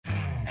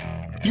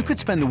You could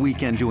spend the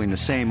weekend doing the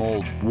same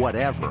old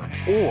whatever,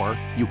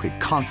 or you could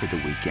conquer the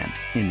weekend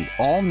in the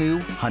all-new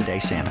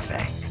Hyundai Santa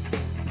Fe.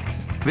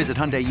 Visit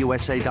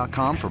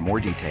HyundaiUSA.com for more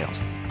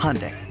details.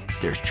 Hyundai,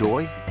 there's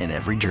joy in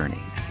every journey.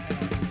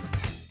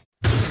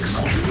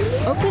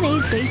 Oakland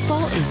A's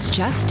baseball is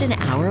just an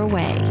hour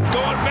away.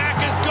 Going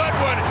back is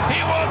Goodwin.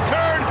 He will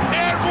turn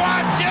and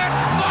watch it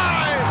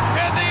fly.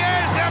 And the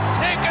A's have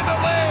taken the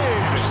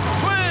lead.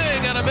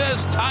 Swing and a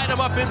miss. Tied him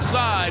up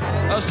inside.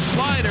 A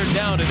slider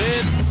down and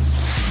in.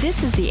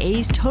 This is the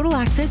A's Total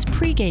Access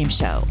pregame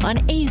show on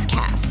A's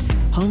Cast,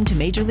 home to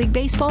Major League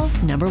Baseball's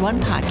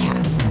 #1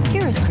 podcast.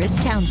 Here is Chris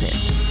Townsend.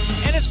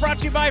 And it's brought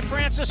to you by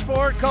Francis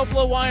Ford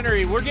Coppola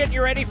Winery. We're getting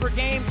you ready for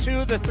Game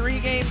 2, the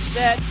 3-game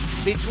set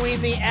between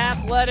the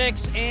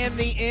Athletics and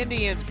the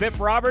Indians. Bip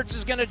Roberts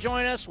is going to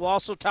join us. We'll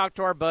also talk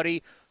to our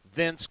buddy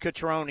Vince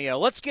Cotroneo.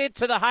 Let's get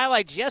to the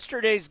highlights.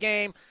 Yesterday's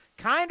game,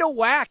 kind of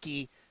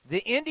wacky.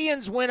 The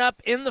Indians went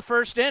up in the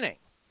first inning.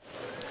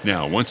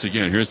 Now, once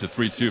again, here's the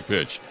 3-2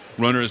 pitch.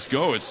 Runners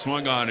go. It's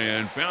swung on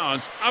and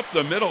bounced up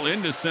the middle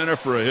into center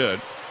for a hit.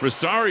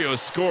 Rosario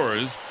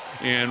scores,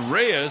 and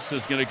Reyes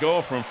is going to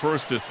go from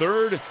first to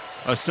third.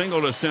 A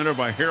single to center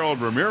by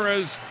Harold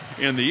Ramirez,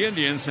 and the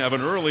Indians have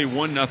an early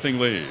 1-0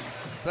 lead.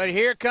 But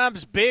here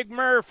comes Big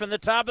Murph in the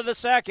top of the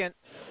second.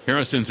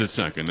 Harrison's at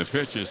second. The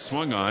pitch is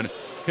swung on.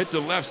 Hit to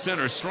left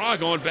center. Straw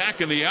going back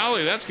in the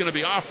alley. That's going to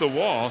be off the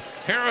wall.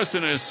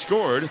 Harrison has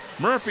scored.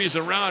 Murphy's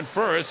around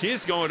first.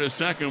 He's going to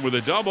second with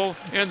a double,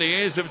 and the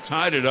A's have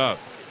tied it up.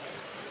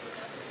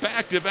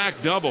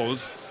 Back-to-back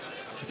doubles,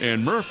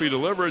 and Murphy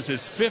delivers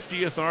his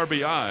 50th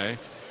RBI.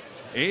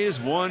 A's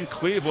won,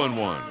 Cleveland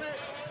won.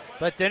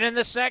 But then in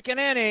the second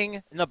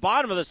inning, in the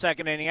bottom of the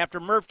second inning, after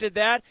Murph did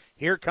that,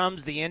 here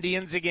comes the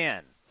Indians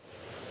again.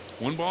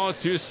 1 ball,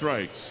 2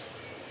 strikes.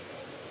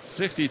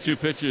 62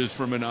 pitches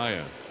for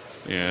Minaya.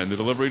 And the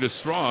delivery to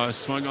Straw,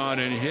 swung on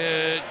and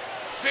hit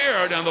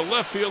fair down the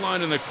left field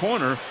line in the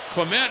corner.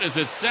 Clement is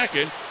at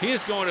second.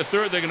 He's going to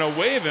third. They're going to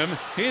wave him.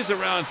 He's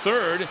around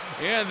third,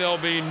 and there'll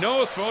be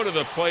no throw to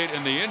the plate,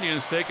 and the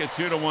Indians take a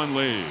 2-1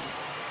 lead.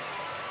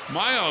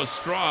 Miles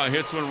Straw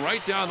hits one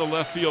right down the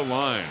left field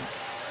line.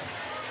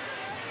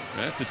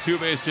 That's a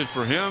 2-base hit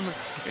for him,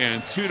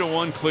 and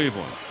 2-1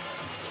 Cleveland.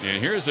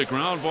 And here's a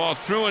ground ball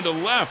through into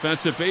left.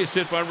 That's a base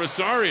hit by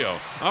Rosario.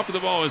 Up the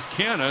ball is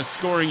Canna,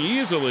 scoring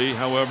easily,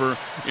 however,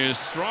 is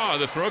Straw.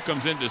 The throw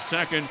comes into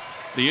second.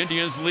 The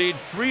Indians lead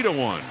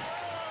 3-1.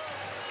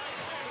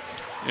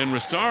 And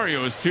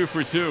Rosario is 2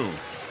 for 2.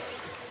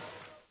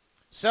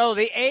 So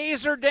the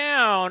A's are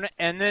down,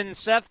 and then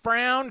Seth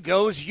Brown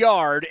goes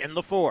yard in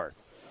the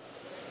fourth.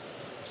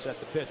 Set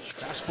the pitch.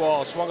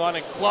 Fastball swung on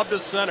and clubbed to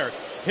center.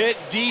 Hit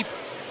deep,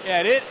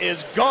 and it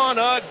is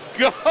gonna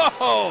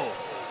go.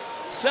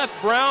 Seth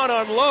Brown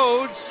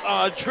unloads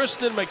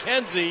Tristan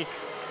McKenzie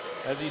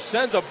as he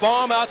sends a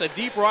bomb out to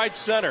deep right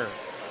center.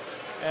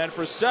 And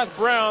for Seth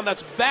Brown,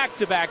 that's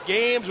back-to-back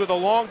games with a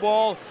long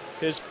ball,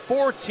 his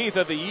 14th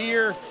of the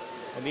year.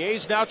 And the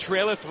A's now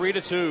trail it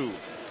 3-2.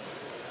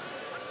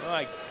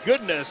 My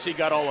goodness, he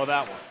got all of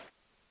that one.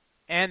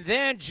 And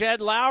then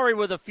Jed Lowry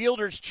with a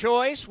fielder's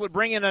choice would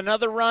bring in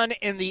another run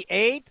in the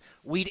 8th.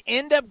 We'd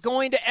end up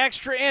going to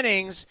extra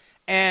innings,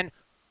 and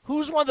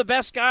who's one of the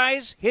best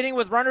guys hitting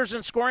with runners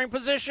in scoring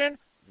position?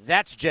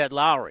 That's Jed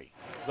Lowry.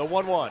 The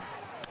 1-1.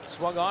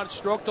 Swung on,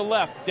 stroke to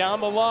left, down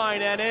the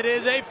line, and it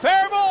is a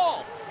fair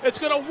ball. It's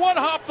going to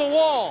one-hop the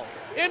wall.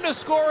 In to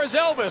score is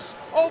Elvis.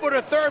 Over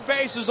to third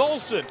base is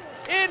Olsen.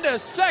 Into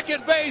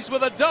second base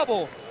with a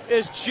double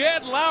is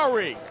Jed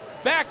Lowry.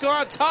 Back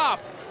on top.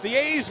 The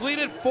A's lead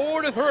it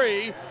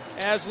 4-3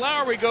 as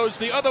Lowry goes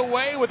the other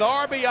way with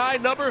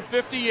RBI number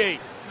 58.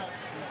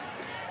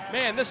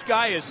 Man, this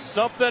guy is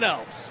something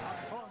else.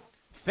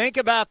 Think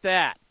about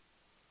that.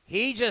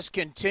 He just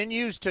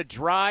continues to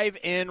drive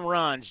in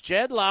runs.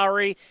 Jed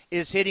Lowry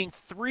is hitting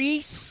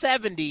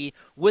 .370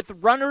 with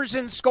runners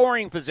in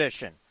scoring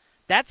position.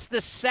 That's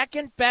the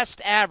second best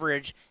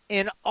average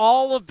in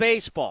all of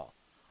baseball.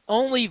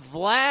 Only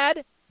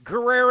Vlad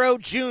Guerrero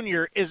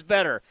Jr. is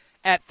better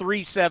at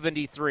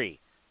 .373.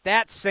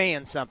 That's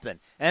saying something.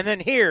 And then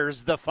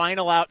here's the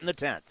final out in the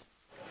 10th.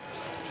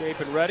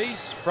 Chapin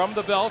readies from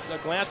the belt. A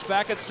glance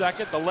back at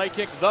second. The leg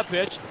kick, the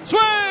pitch.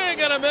 Swing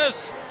and a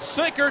miss.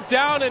 Sinker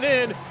down and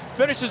in.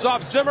 Finishes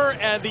off Zimmer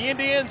and the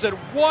Indians. And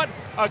what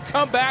a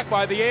comeback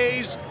by the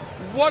A's.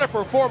 What a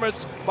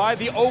performance by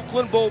the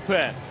Oakland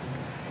bullpen.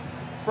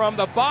 From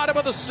the bottom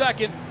of the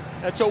second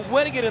until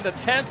winning it in the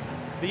 10th,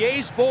 the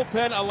A's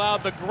bullpen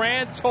allowed the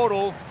grand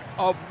total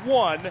of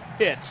 1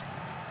 hit.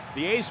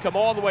 The A's come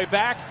all the way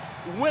back,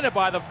 win it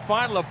by the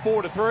final of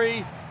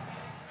 4-3.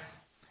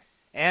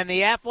 And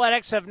the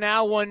Athletics have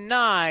now won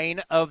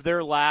 9 of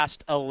their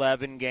last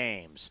 11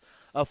 games.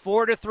 A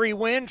 4-3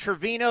 win.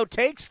 Trevino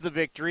takes the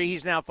victory.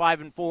 He's now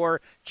 5-4.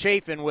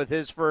 Chafin with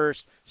his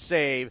first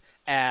save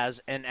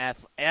as an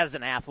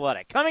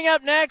Athletic. Coming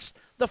up next,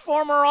 the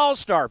former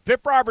All-Star,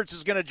 Bip Roberts,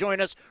 is going to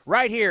join us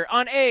right here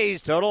on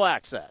A's Total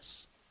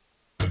Access.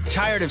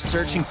 Tired of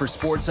searching for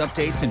sports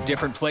updates in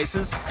different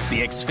places?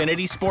 The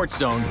Xfinity Sports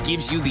Zone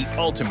gives you the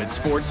ultimate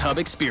sports hub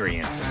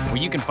experience, where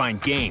you can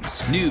find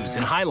games, news,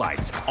 and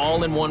highlights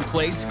all in one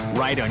place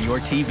right on your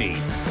TV.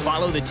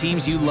 Follow the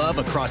teams you love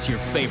across your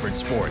favorite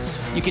sports.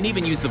 You can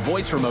even use the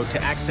voice remote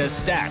to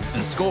access stats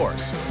and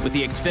scores. With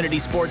the Xfinity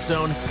Sports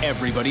Zone,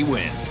 everybody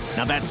wins.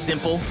 Now that's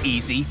simple,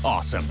 easy,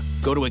 awesome.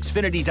 Go to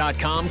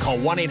Xfinity.com, call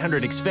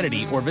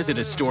 1-800-XFINITY, or visit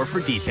a store for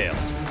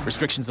details.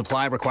 Restrictions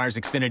apply. Requires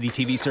Xfinity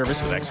TV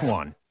service with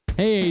X1.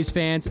 Hey A's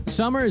fans,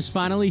 summer is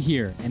finally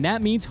here, and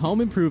that means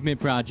home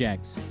improvement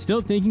projects. Still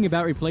thinking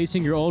about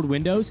replacing your old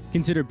windows?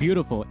 Consider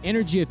beautiful,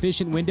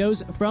 energy-efficient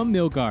windows from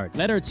Milgard.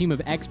 Let our team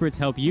of experts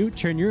help you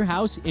turn your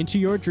house into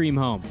your dream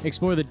home.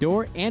 Explore the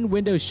door and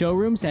window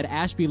showrooms at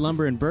Ashby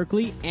Lumber in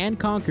Berkeley and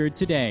Concord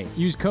today.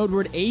 Use code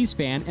word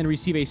A'sFan and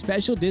receive a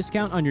special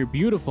discount on your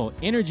beautiful,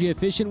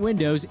 energy-efficient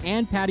windows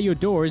and patio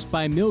doors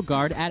by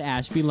Milgard at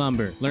Ashby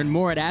Lumber. Learn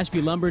more at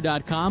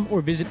ashbylumber.com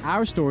or visit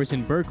our stores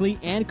in Berkeley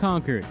and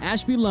Concord.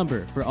 Ashby Lumber,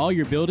 for all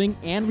your building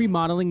and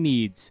remodeling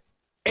needs.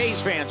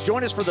 A's fans,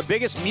 join us for the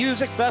biggest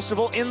music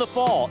festival in the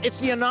fall. It's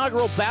the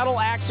inaugural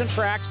Battle Axe and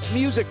Tracks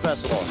Music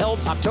Festival, held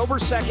October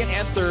 2nd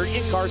and 3rd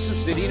in Carson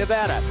City,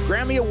 Nevada.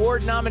 Grammy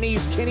Award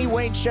nominees Kenny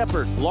Wayne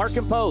Shepherd,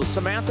 Larkin Poe,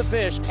 Samantha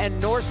Fish, and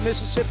North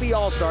Mississippi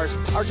All-Stars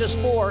are just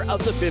 4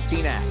 of the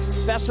 15 acts.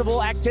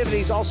 Festival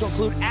activities also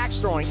include axe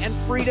throwing and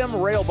Freedom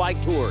Rail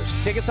Bike tours.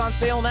 Tickets on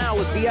sale now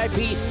with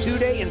VIP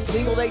 2-day and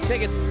single-day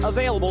tickets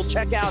available.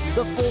 Check out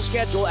the full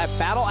schedule at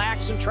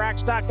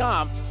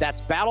battleaxeandtracks.com.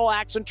 That's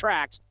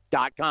battleaxeandtracks.com.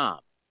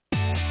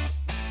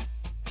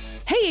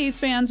 Hey A's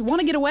fans, want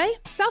to get away?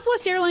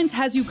 Southwest Airlines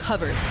has you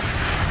covered.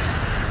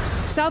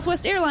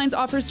 Southwest Airlines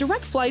offers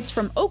direct flights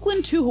from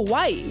Oakland to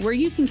Hawaii, where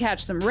you can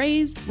catch some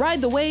rays, ride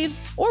the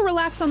waves, or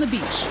relax on the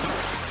beach.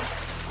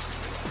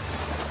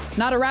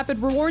 Not a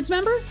Rapid Rewards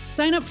member?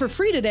 Sign up for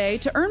free today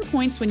to earn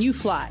points when you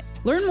fly.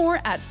 Learn more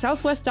at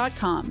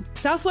southwest.com.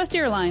 Southwest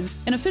Airlines,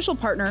 an official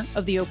partner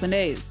of the Oakland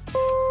A's.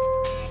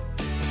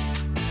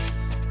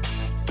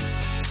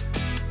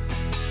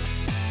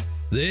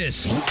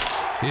 This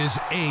is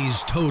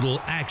A's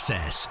Total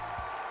Access.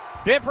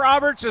 Bip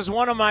Roberts is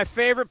one of my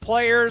favorite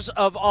players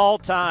of all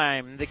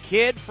time, the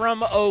kid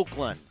from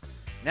Oakland.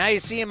 Now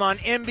you see him on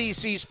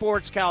NBC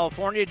Sports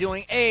California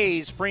doing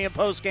A's pre- and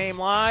post-game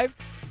live.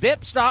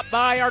 Bip stopped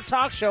by our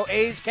talk show,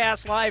 A's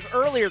Cast Live,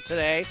 earlier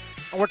today,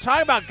 and we're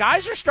talking about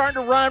guys are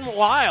starting to run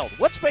wild.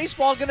 What's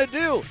baseball going to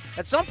do?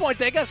 At some point,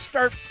 they got to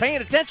start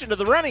paying attention to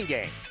the running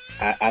game.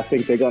 I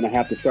think they're going to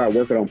have to start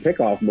working on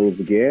pickoff moves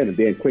again and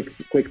being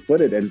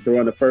quick-footed and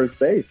throwing to first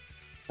base.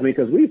 I mean,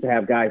 because we used to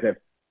have guys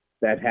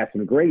that had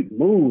some great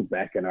moves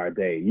back in our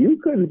day. You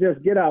couldn't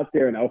just get out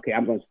there and, okay,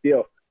 I'm going to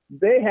steal.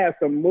 They had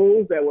some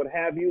moves that would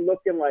have you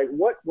looking like,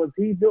 what was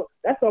he doing?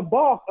 That's a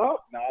balk. Oh,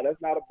 no,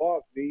 that's not a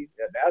balk, Steve.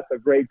 That's a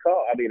great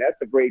call. I mean,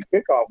 that's a great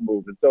pickoff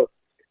move. And so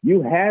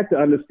you had to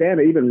understand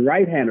that even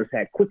right-handers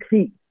had quick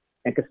feet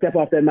and could step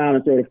off that mound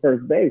and throw to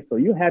first base. So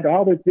you had to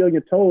always be on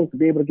your toes to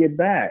be able to get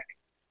back.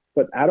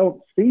 But I don't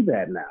see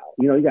that now.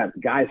 You know, you got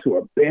guys who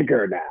are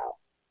bigger now.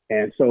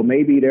 And so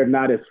maybe they're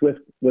not as swift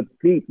with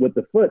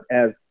the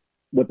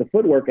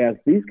footwork as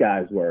these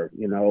guys were,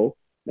 you know.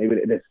 Maybe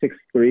they're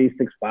 6'3",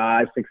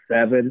 6'5",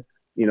 6'7",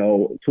 you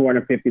know,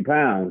 250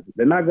 pounds.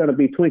 They're not going to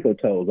be twinkle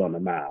toes on the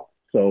mound.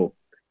 So,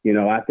 you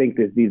know, I think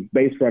that these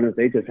base runners,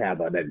 they just have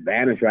an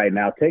advantage right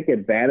now. Take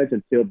advantage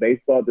until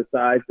baseball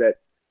decides that,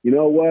 you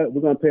know what,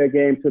 we're going to pay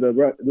attention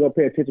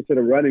to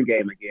the running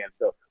game again.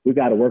 So we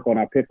got to work on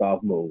our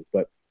pickoff moves.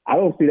 But I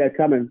don't see that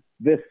coming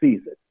this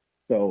season.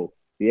 So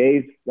the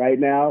A's right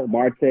now,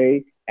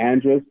 Marte,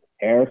 Andrus,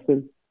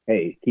 Harrison,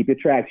 hey, keep your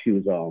track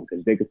shoes on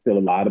because they can steal a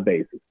lot of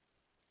bases.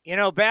 You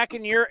know, back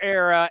in your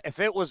era, if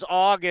it was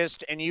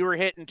August and you were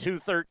hitting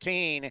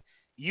 213,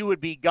 you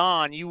would be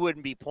gone. You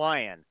wouldn't be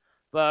playing.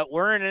 But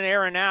we're in an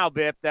era now,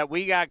 Bip, that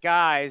we got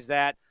guys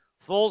that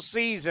full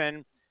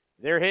season,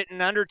 they're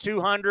hitting under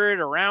 200,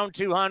 around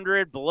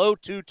 200, below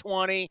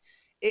 220.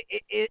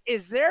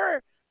 Is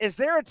there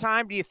a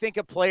time, do you think,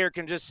 a player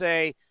can just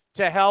say,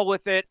 to hell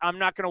with it, I'm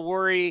not going to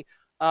worry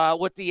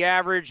what the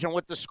average and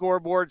what the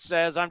scoreboard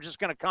says. I'm just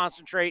going to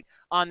concentrate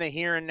on the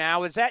here and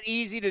now. Is that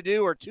easy to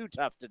do or too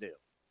tough to do?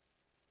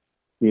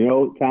 You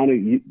know,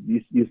 Tony,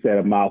 you said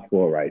a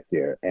mouthful right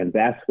there, and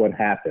that's what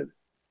happens.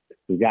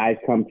 The guys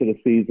come to the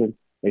season,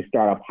 they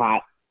start off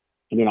hot,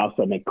 and then all of a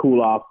sudden they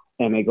cool off,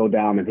 and they go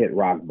down and hit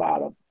rock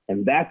bottom.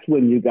 And that's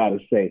when you got to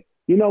say,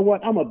 you know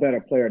what, I'm a better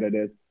player than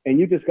this. And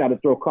you just got to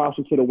throw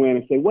caution to the wind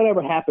and say,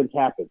 whatever happens,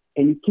 happens.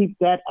 And you keep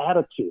that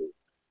attitude.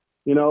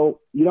 You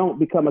know, you don't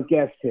become a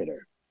guest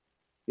hitter,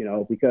 you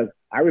know, because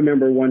I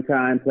remember one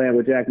time playing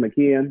with Jack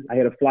McKeon. I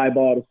hit a fly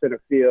ball to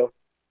center field.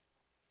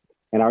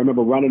 And I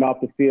remember running off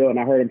the field, and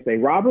I heard him say,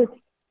 Robert,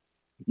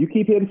 you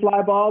keep hitting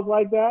fly balls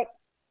like that,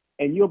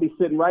 and you'll be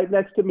sitting right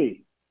next to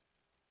me.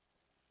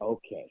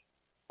 Okay,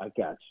 I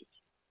got you.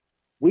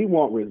 We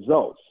want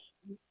results.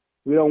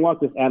 We don't want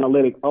this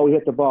analytic, he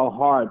hit the ball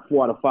hard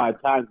 4 out of 5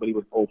 times, but he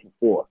was 0 for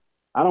 4.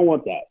 I don't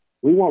want that.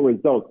 We want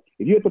results.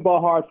 If you hit the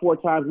ball hard 4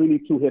 times, we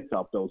need 2 hits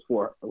off those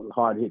 4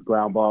 hard hit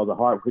ground balls or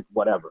hard hit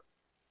whatever.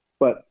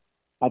 But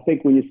I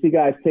think when you see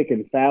guys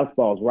taking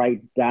fastballs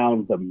right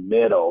down the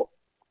middle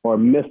or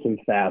missing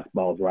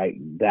fastballs right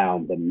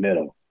down the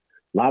middle,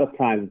 a lot of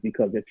times it's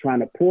because they're trying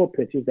to pull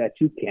pitches that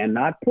you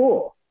cannot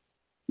pull.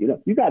 You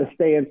know, you got to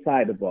stay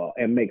inside the ball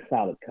and make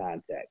solid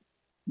contact.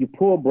 You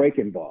pull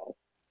breaking balls.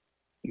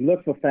 You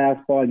look for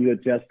fastball and you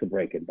adjust to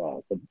breaking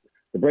balls.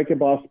 The breaking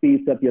ball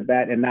speeds up your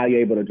bat, and now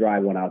you're able to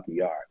drive one out the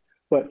yard.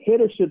 But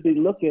hitters should be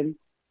looking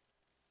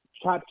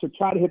try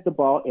to hit the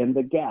ball in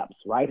the gaps.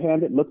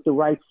 Right-handed, look the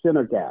right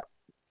center gap.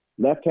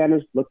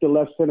 Left-handers, look the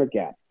left center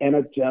gap and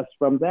adjust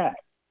from that.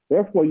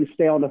 Therefore, you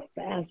stay on the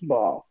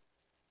fastball.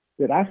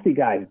 But I see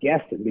guys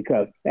guessing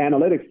because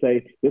analytics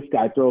say this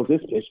guy throws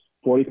this pitch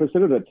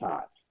 40% of the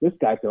time. This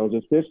guy throws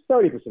this pitch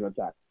 30% of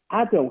the time.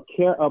 I don't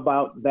care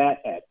about that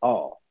at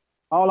all.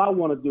 All I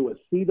want to do is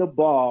see the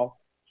ball,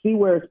 see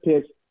where it's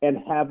pitched, and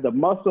have the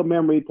muscle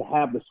memory to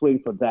have the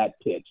swing for that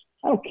pitch.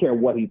 I don't care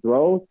what he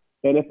throws.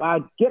 And if I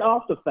get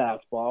off the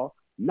fastball,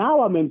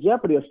 now I'm in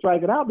jeopardy of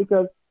striking out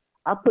because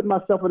I put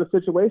myself in a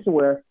situation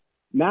where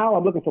now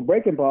I'm looking for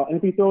breaking ball, and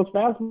if he throws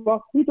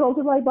fastball, he throws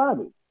it right by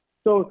me.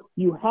 So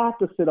you have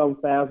to sit on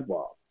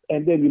fastball,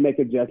 and then you make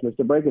adjustments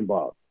to breaking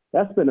balls.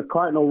 That's been the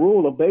cardinal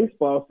rule of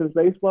baseball since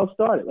baseball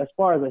started. As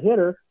far as a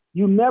hitter,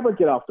 you never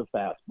get off the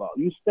fastball.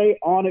 You stay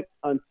on it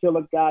until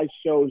a guy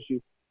shows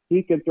you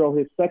he can throw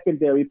his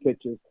secondary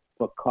pitches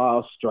for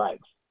called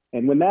strikes.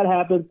 And when that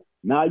happens,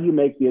 now you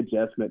make the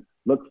adjustment,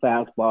 look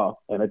fastball,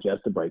 and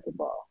adjust to breaking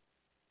ball.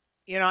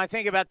 You know, I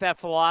think about that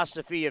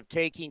philosophy of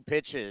taking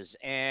pitches,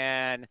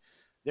 and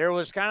there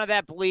was kind of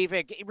that belief.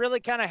 It really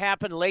kind of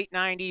happened late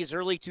 90s,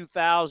 early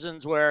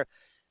 2000s where,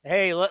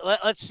 hey,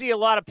 let's see a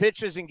lot of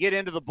pitches and get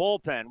into the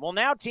bullpen. Well,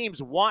 now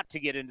teams want to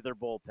get into their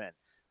bullpen.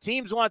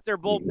 Teams want their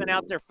bullpen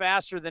out there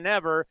faster than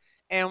ever,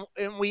 and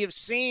we have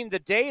seen the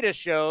data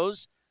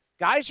shows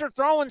guys are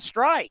throwing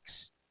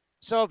strikes.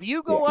 So if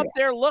you go up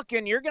there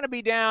looking, you're going to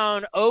be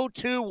down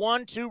 0-2,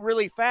 1-2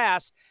 really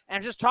fast.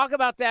 And just talk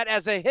about that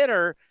as a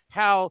hitter,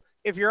 how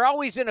if you're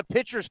always in a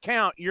pitcher's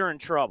count, you're in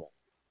trouble.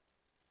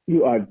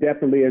 You are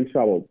definitely in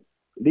trouble.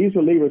 These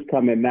relievers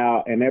come in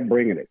now, and they're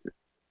bringing it.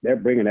 They're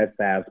bringing that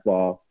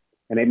fastball,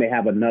 and they may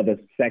have another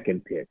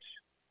second pitch.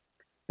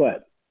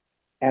 But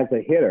as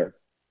a hitter,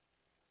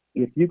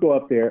 if you go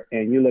up there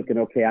and you're looking,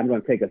 okay, I'm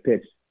going to take a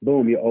pitch,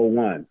 boom, you're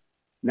 0-1.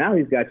 Now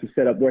he's got you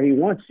set up where he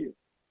wants you.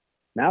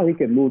 Now he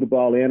can move the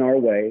ball in or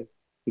away.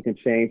 He can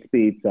change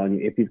speeds on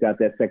you if he's got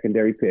that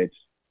secondary pitch.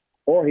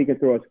 Or he can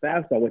throw his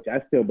fastball, which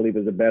I still believe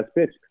is the best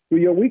pitch, through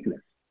your weakness.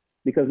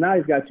 Because now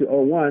he's got you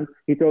 0-1.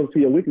 He throws it to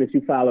your weakness.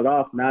 You foul it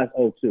off. Now it's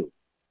 0-2.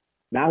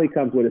 Now he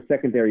comes with a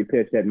secondary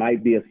pitch that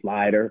might be a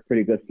slider,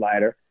 pretty good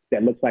slider,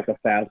 that looks like a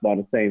fastball in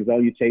the same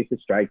zone. You chase it,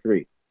 strike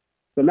 3.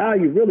 So now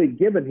you've really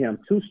given him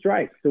 2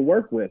 strikes to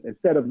work with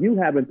instead of you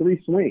having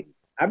 3 swings.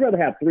 I'd rather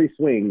have 3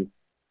 swings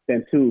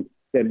than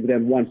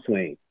 1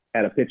 swing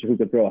at a pitcher who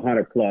can throw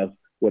 100+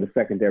 with a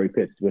secondary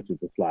pitch, which is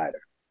a slider.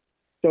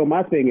 So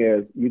my thing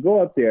is, you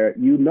go up there,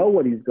 you know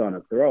what he's going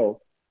to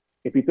throw.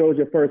 If he throws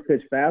your first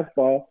pitch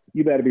fastball,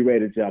 you better be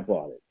ready to jump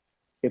on it.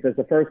 If it's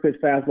a first pitch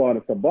fastball and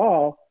it's a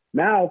ball,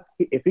 now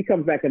if he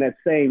comes back in that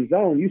same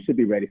zone, you should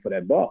be ready for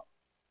that ball.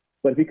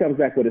 But if he comes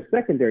back with a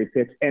secondary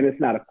pitch and it's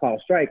not a call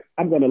strike,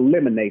 I'm going to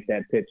eliminate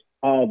that pitch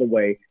all the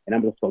way, and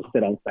I'm just going to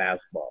sit on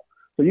fastball.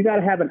 So you got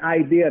to have an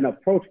idea and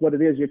approach what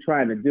it is you're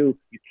trying to do.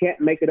 You can't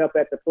make it up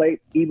at the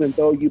plate, even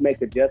though you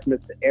make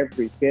adjustments to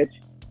every pitch.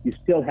 You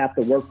still have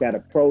to work that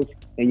approach,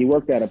 and you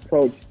work that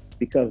approach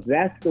because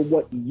that's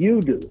what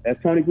you do. As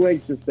Tony Gwynn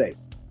used to say,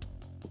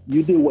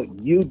 you do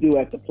what you do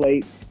at the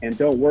plate and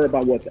don't worry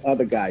about what the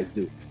other guys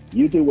do.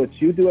 You do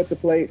what you do at the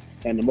plate,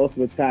 and most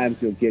of the times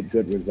you'll get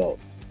good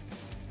results.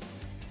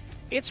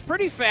 It's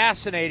pretty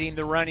fascinating,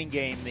 the running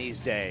game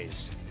these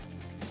days,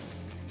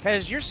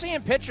 because you're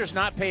seeing pitchers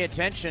not pay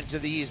attention to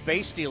these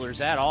base stealers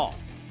at all.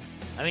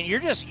 I mean,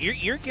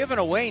 you're giving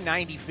away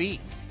 90 feet.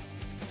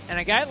 And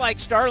a guy like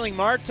Starling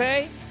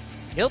Marte,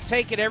 he'll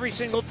take it every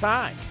single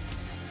time.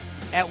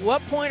 At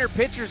what point are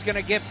pitchers going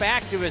to get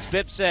back to, as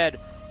Bip said,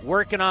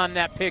 working on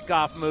that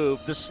pickoff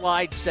move, the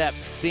slide step,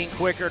 being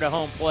quicker to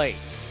home plate?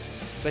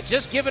 But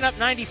just giving up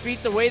 90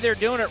 feet the way they're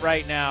doing it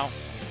right now,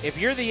 if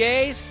you're the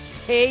A's,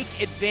 take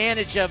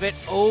advantage of it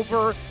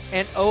over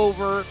and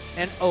over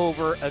and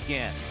over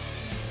again.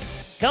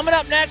 Coming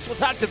up next, we'll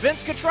talk to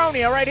Vince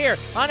Cotroneo right here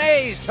on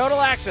A's Total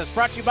Access,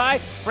 brought to you by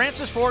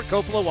Francis Ford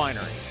Coppola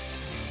Winery.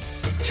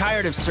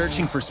 Tired of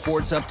searching for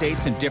sports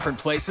updates in different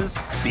places?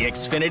 The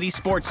Xfinity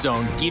Sports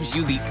Zone gives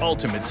you the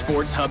ultimate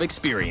sports hub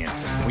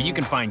experience, where you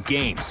can find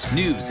games,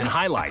 news, and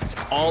highlights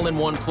all in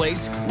one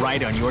place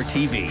right on your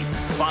TV.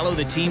 Follow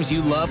the teams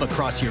you love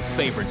across your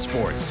favorite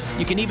sports.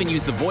 You can even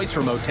use the voice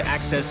remote to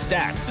access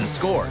stats and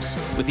scores.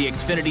 With the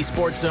Xfinity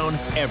Sports Zone,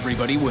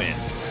 everybody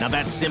wins. Now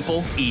that's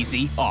simple,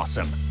 easy,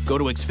 awesome. Go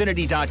to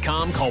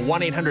Xfinity.com, call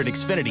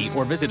 1-800-XFINITY,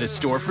 or visit a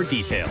store for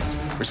details.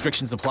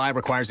 Restrictions apply.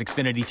 Requires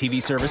Xfinity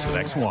TV service with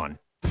X1.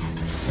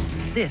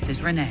 This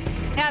is Renee.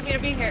 Happy to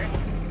be here.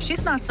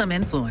 She's not some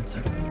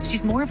influencer.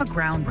 She's more of a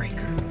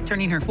groundbreaker,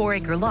 turning her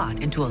 4-acre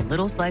lot into a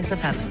little slice of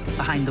heaven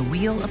behind the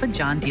wheel of a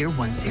John Deere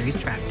 1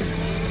 Series tractor.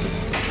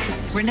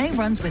 Renée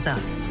runs with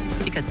us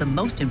because the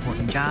most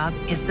important job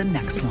is the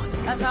next one.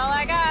 That's all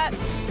I got.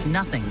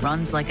 Nothing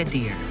runs like a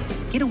Deere.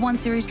 Get a 1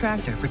 Series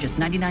tractor for just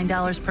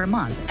 $99 per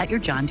month at your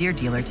John Deere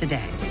dealer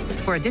today.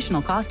 For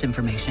additional cost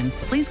information,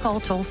 please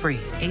call toll-free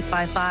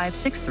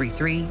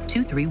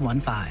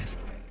 855-633-2315.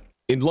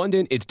 In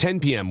London, it's 10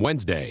 p.m.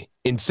 Wednesday.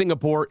 In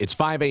Singapore, it's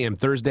 5 a.m.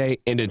 Thursday.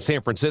 And in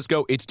San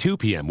Francisco, it's 2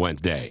 p.m.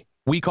 Wednesday.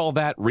 We call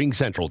that Ring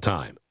Central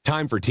Time.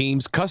 Time for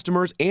teams,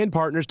 customers, and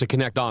partners to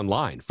connect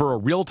online for a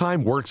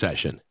real-time work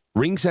session.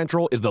 Ring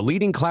Central is the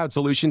leading cloud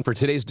solution for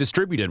today's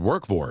distributed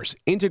workforce,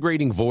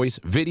 integrating voice,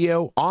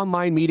 video,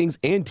 online meetings,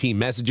 and team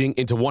messaging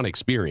into one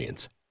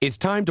experience. It's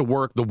time to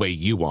work the way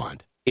you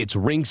want. It's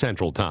Ring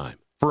Central Time.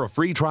 For a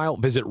free trial,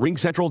 visit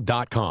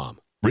ringcentral.com.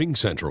 Ring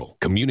Central.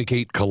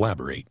 Communicate,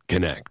 collaborate,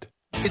 connect.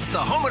 It's the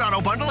Home and Auto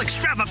Bundle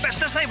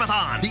Extravafesta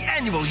Save-a-thon, the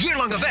annual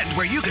year-long event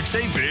where you can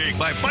save big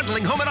by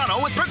bundling Home and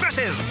Auto with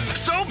Progressive.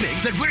 So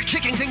big that we're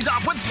kicking things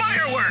off with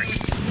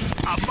fireworks,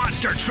 a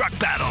monster truck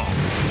battle,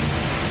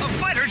 a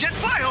fighter jet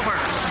flyover,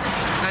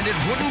 and it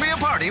wouldn't be a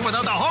party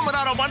without the Home and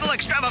Auto Bundle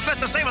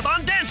Extravafesta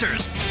Save-a-thon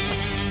dancers.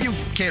 You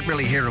can't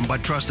really hear them,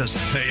 but trust us,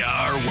 they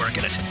are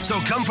working it.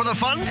 So come for the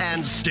fun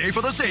and stay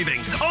for the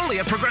savings. Only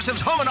at Progressive's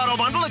Home and Auto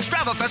Bundle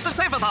Extravafesta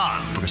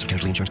Save-a-thon. Progressive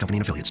Casualty Insurance Company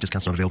and Affiliates.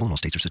 Discounts not available in all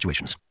states or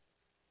situations.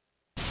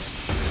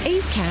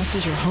 A's Cast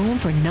is your home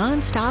for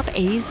non-stop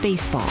A's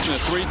baseball. The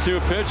 3-2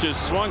 pitch is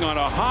swung on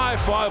a high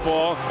fly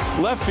ball.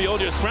 Left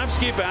field,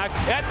 Yastrzemski back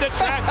at the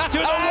track to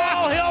the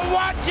wall. He'll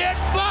watch it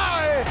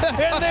fly.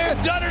 And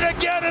they've done it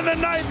again in the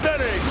 9th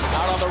inning.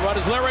 Out on the run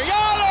is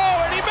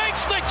Liriano, and he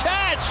makes the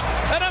catch.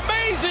 An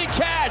amazing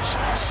catch.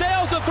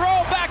 Sails the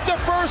throw back to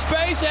first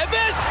base, and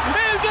this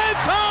is in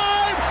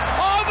time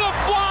on the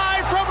fly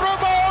from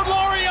Ramon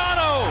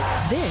Laureano.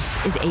 This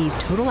is A's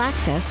Total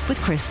Access with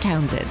Chris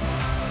Townsend.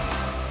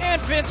 And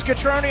Vince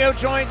Cotroneo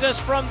joins us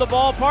from the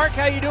ballpark.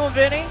 How you doing,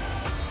 Vinny?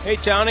 Hey,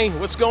 Townie,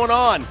 what's going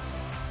on?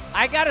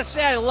 I got to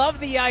say, I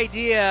love the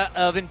idea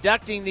of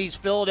inducting these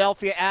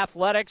Philadelphia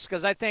Athletics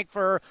because I think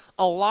for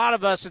a lot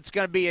of us it's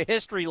going to be a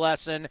history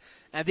lesson.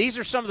 And these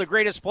are some of the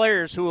greatest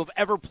players who have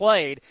ever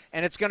played,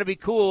 and it's going to be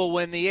cool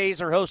when the A's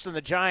are hosting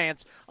the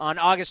Giants on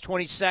August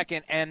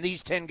 22nd, and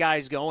these 10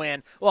 guys go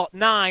in. Well,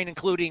 9,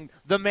 including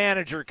the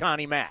manager,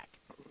 Connie Mack.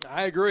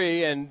 I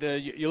agree, and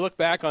you look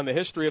back on the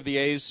history of the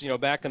A's,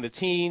 back in the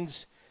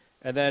teens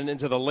and then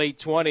into the late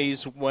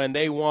 20s when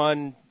they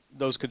won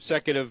those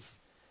consecutive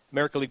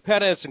American League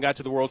pennants and got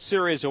to the World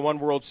Series and won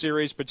World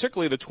Series,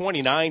 particularly the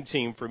 29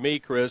 team for me,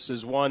 Chris,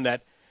 is one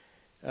that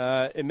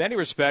in many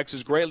respects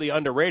is greatly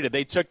underrated.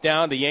 They took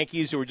down the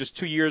Yankees, who were just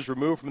 2 years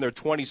removed from their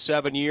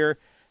 27 year,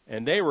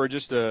 and they were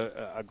just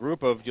a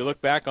group of, you look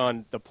back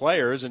on the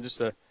players and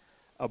just a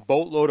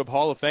boatload of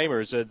Hall of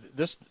Famers.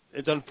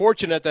 It's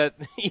unfortunate that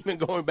even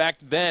going back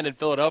then in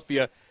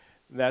Philadelphia,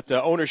 that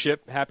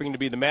ownership, happening to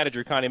be the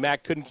manager, Connie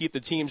Mack, couldn't keep the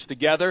teams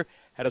together,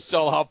 had to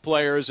sell off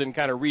players and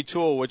kind of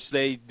retool, which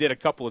they did a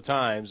couple of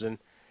times. And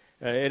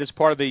it is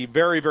part of the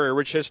very, very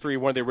rich history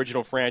of one of the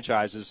original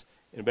franchises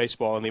in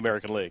baseball in the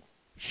American League.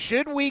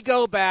 Should we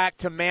go back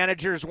to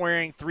managers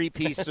wearing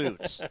three-piece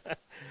suits?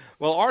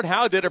 Well, Art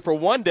Howe did it for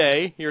one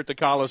day here at the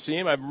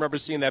Coliseum. I remember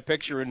seeing that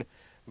picture in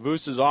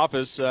Voose's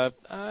office.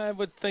 I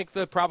would think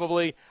that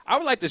probably I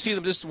would like to see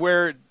them just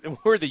wear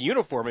the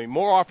uniform. I mean,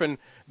 more often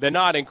than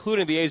not,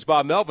 including the A's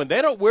Bob Melvin,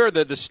 they don't wear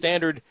the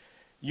standard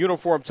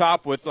uniform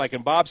top with, like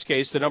in Bob's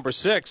case, the number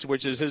 6,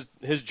 which is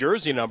his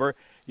jersey number.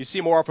 You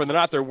see more often than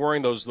not they're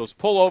wearing those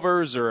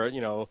pullovers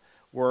or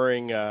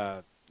wearing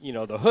the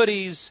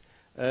hoodies.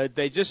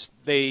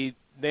 They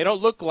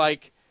don't look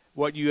like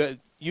what you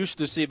used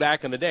to see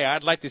back in the day.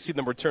 I'd like to see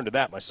them return to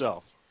that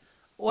myself.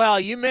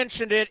 Well, you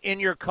mentioned it in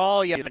your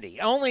call yesterday.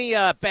 Only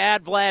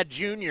Bad Vlad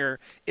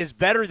Jr. is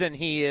better than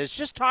he is.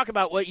 Just talk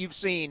about what you've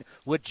seen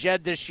with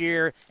Jed this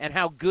year and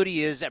how good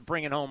he is at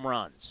bringing home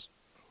runs.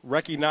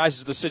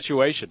 Recognizes the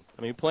situation.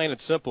 I mean, plain and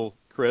simple,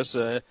 Chris.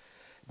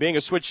 Being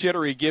a switch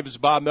hitter, he gives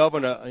Bob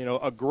Melvin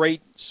a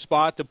great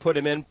spot to put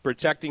him in,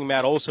 protecting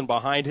Matt Olson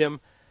behind him.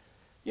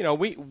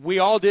 We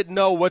all didn't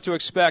know what to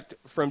expect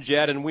from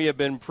Jed, and we have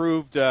been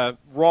proved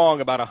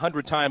wrong about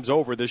 100 times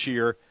over this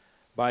year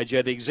by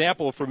Jed. The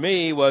example for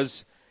me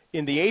was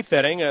in the 8th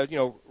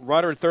inning,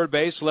 runner at third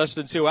base, less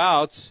than 2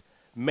 outs,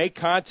 make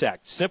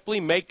contact. Simply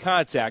make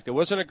contact. It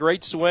wasn't a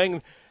great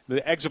swing.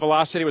 The exit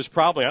velocity was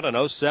probably,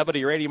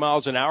 70 or 80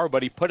 miles an hour,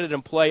 but he put it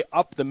in play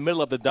up the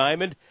middle of the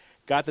diamond,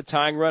 got the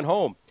tying run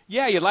home.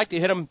 Yeah, you'd like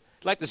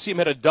to see him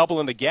hit a double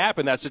in the gap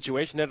in that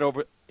situation,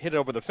 hit it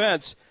over the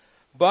fence.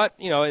 But,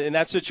 in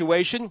that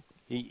situation,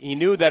 he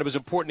knew that it was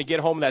important to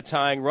get home that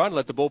tying run,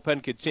 let the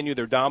bullpen continue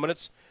their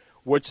dominance,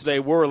 which they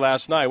were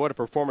last night. What a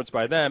performance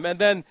by them. And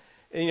then,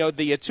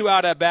 the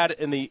 2-out at-bat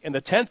in the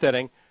 10th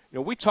inning,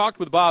 we talked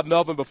with Bob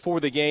Melvin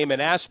before the game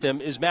and asked him,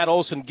 is Matt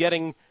Olson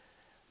getting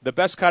the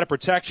best kind of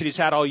protection he's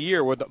had all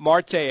year with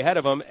Marte ahead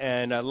of him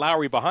and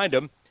Lowry behind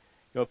him?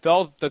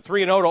 Fell the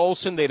 3-0 to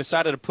Olson. They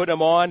decided to put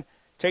him on,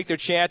 take their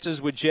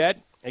chances with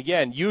Jed.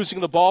 Again,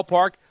 using the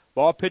ballpark,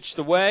 ball pitched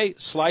away,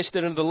 sliced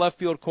it into the left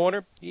field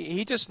corner.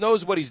 He just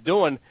knows what he's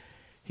doing.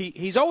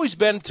 He's always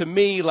been, to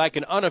me, like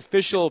an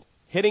unofficial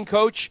hitting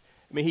coach.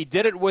 I mean, he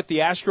did it with the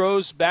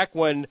Astros back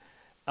when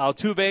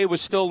Altuve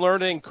was still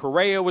learning,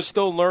 Correa was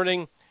still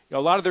learning, a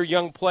lot of their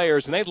young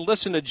players, and they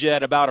listened to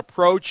Jed about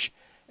approach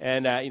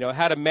and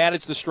how to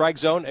manage the strike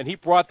zone, and he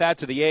brought that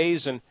to the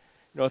A's. And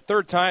a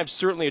third time,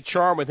 certainly a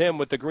charm with him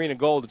with the green and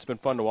gold. It's been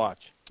fun to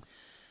watch.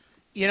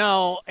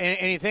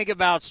 And you think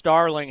about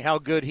Starling, how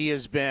good he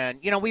has been.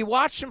 We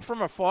watched him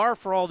from afar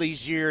for all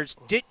these years.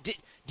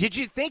 Did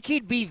you think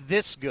he'd be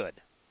this good?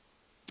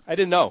 I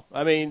didn't know.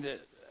 I mean,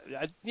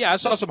 I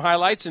saw some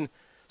highlights and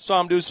saw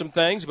him do some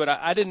things, but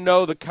I didn't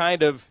know the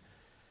kind of,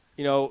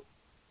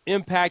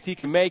 impact he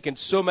can make in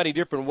so many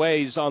different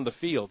ways on the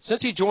field.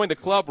 Since he joined the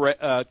club,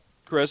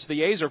 Chris,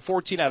 the A's are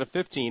 14 out of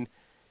 15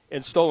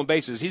 in stolen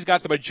bases. He's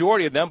got the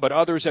majority of them, but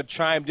others have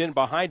chimed in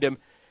behind him.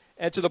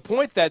 And to the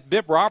point that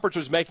Bip Roberts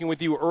was making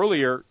with you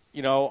earlier,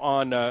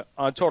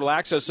 on Total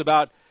Access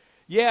about,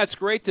 it's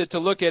great to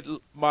look at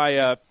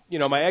my,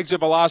 my exit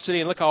velocity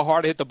and look how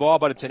hard I hit the ball,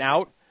 but it's an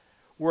out.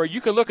 Where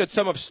you can look at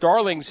some of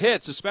Starling's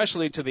hits,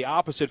 especially to the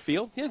opposite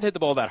field. He didn't hit the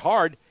ball that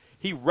hard.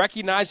 He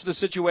recognized the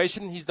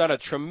situation. He's done a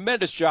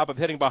tremendous job of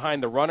hitting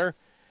behind the runner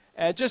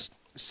and just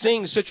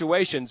seeing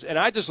situations. And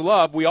I just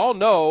love, we all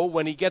know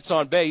when he gets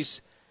on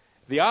base,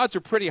 the odds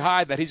are pretty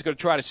high that he's going to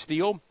try to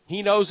steal.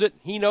 He knows it.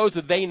 He knows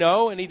that they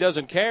know, and he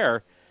doesn't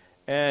care.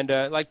 And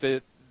like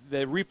the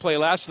replay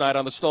last night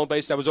on the stolen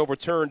base that was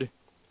overturned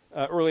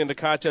early in the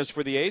contest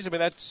for the A's, I mean,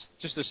 that's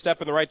just a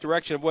step in the right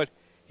direction of what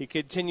he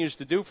continues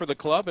to do for the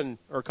club,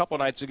 or a couple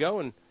nights ago.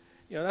 And,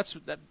 that's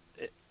that.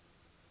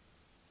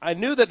 I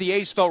knew that the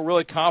A's felt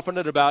really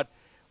confident about,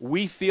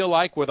 we feel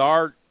like with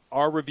our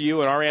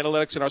review and our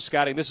analytics and our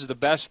scouting, this is the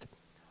best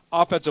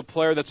offensive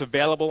player that's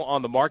available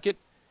on the market.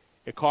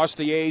 It cost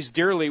the A's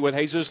dearly with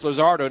Jesus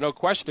Luzardo, no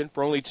question,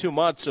 for only 2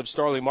 months of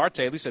Starling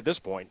Marte, at least at this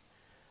point.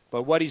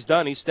 But what he's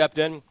done, he stepped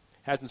in,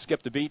 hasn't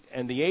skipped a beat,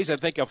 and the A's, I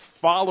think, have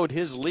followed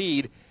his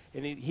lead,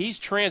 and he's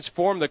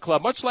transformed the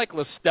club, much like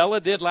La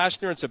Stella did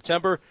last year in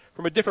September,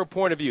 from a different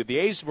point of view. The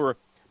A's were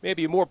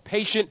maybe more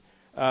patient,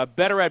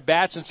 better at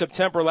bats in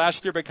September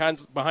last year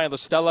behind La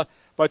Stella,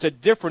 but it's a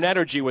different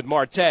energy with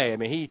Marte. I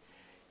mean,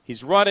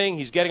 he's running,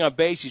 he's getting on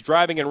base, he's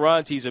driving in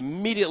runs, he's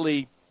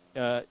immediately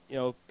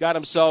got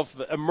himself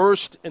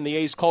immersed in the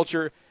A's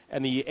culture,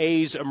 and the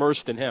A's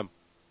immersed in him.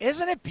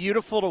 Isn't it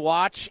beautiful to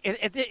watch?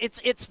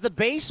 It's the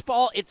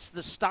baseball, it's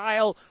the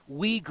style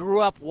we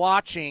grew up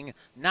watching,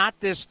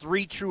 not this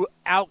 3 true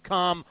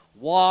outcome,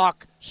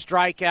 walk,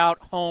 strikeout,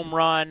 home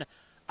run.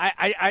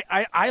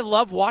 I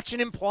love watching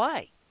him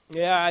play.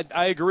 Yeah,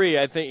 I agree.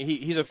 I think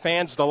he's a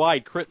fan's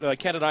delight.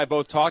 Ken and I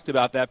both talked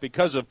about that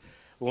because of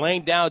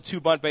laying down 2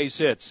 bunt base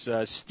hits,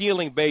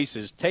 stealing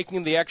bases,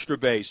 taking the extra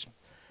base,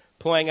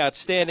 playing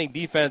outstanding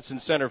defense in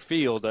center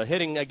field,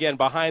 hitting, again,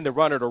 behind the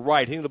runner to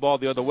right, hitting the ball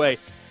the other way.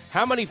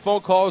 How many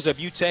phone calls have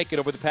you taken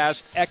over the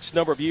past X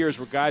number of years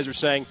where guys are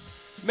saying,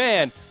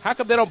 man, how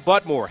come they don't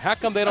butt more? How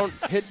come they don't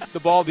hit the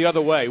ball the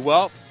other way?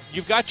 Well,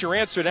 you've got your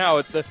answer now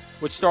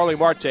with Starling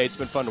Marte. It's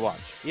been fun to watch.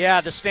 Yeah,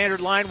 the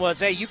standard line was,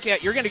 hey, you're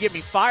going to get me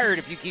fired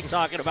if you keep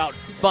talking about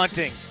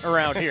bunting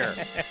around here.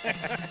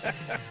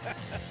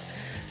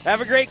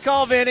 Have a great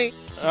call, Vinny.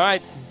 All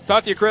right.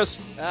 Talk to you, Chris.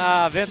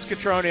 Vince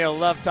Cotroneo,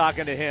 love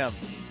talking to him.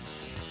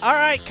 All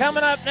right,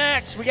 coming up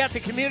next, we got the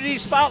Community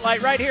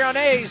Spotlight right here on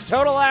A's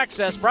Total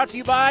Access, brought to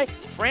you by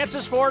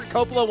Francis Ford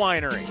Coppola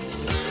Winery.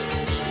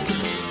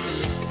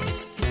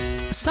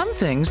 Some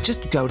things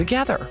just go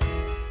together.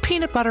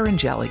 Peanut butter and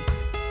jelly,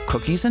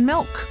 cookies and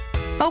milk,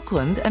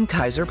 Oakland and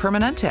Kaiser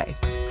Permanente.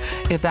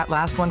 If that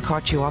last one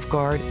caught you off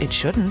guard, it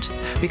shouldn't,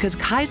 because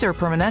Kaiser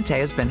Permanente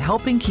has been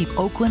helping keep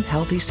Oakland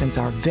healthy since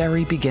our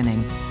very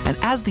beginning. And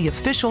as the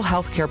official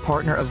healthcare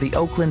partner of the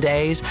Oakland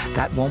A's,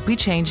 that won't be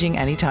changing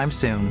anytime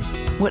soon.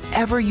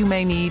 Whatever you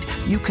may need,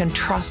 you can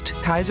trust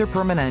Kaiser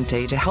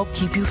Permanente to help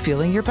keep you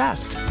feeling your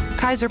best.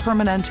 Kaiser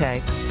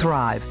Permanente.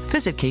 Thrive.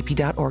 Visit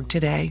kp.org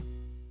today.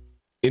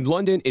 In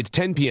London, it's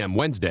 10 p.m.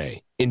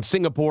 Wednesday. In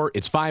Singapore,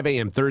 it's 5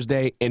 a.m.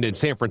 Thursday. And in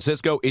San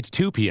Francisco, it's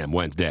 2 p.m.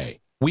 Wednesday.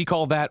 We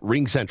call that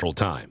Ring Central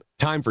Time.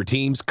 Time for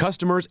teams,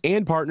 customers,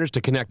 and partners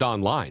to connect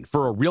online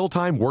for a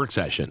real-time work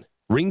session.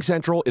 Ring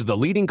Central is the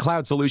leading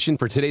cloud solution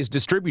for today's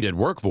distributed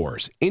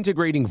workforce,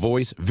 integrating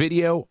voice,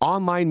 video,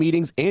 online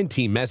meetings, and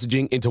team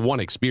messaging into one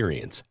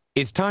experience.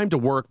 It's time to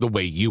work the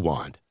way you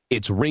want.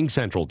 It's Ring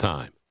Central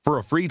Time. For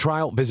a free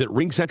trial, visit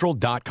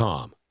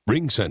ringcentral.com.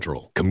 Ring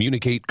Central.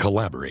 Communicate,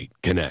 collaborate,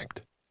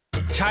 connect.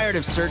 Tired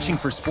of searching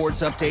for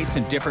sports updates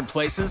in different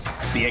places?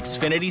 The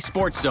Xfinity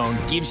Sports Zone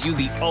gives you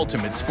the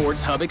ultimate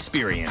sports hub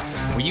experience,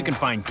 where you can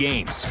find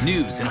games,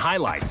 news, and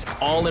highlights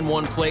all in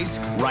one place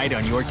right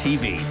on your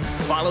TV.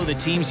 Follow the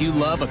teams you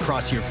love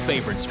across your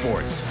favorite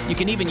sports. You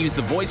can even use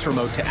the voice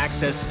remote to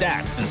access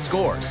stats and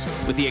scores.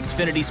 With the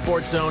Xfinity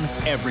Sports Zone,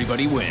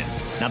 everybody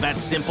wins. Now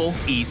that's simple,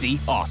 easy,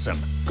 awesome.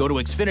 Go to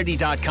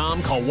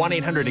Xfinity.com, call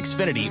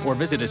 1-800-XFINITY, or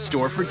visit a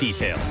store for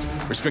details.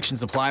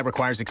 Restrictions apply.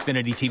 Requires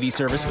Xfinity TV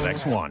service with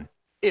X1.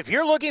 If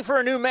you're looking for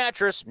a new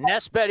mattress,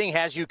 Nest Bedding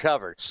has you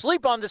covered.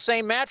 Sleep on the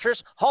same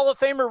mattress Hall of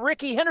Famer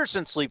Ricky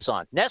Henderson sleeps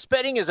on. Nest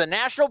Bedding is a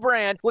national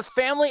brand with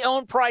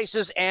family-owned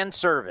prices and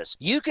service.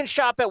 You can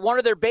shop at one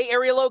of their Bay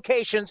Area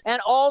locations,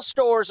 and all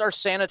stores are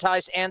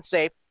sanitized and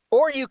safe.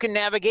 Or you can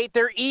navigate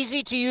their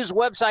easy-to-use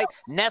website,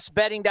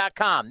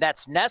 nestbedding.com.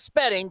 That's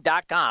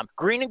nestbedding.com.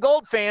 Green and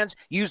gold fans,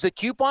 use the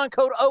coupon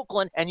code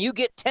Oakland, and you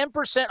get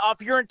 10%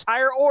 off your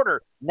entire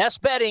order.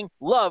 Nest Bedding,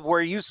 love where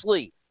you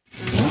sleep.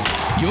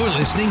 You're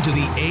listening to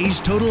the A's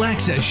Total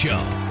Access Show.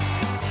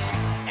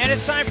 And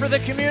it's time for the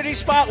Community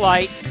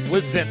Spotlight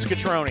with Vince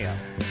Cotroneo.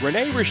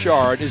 Renée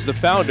Richard is the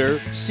founder,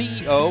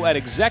 CEO, and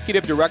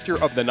executive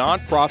director of the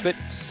nonprofit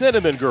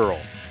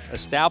Cinnamongirl,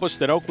 established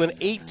in Oakland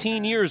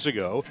 18 years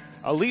ago,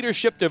 a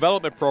leadership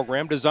development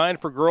program designed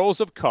for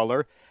girls of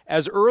color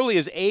as early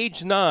as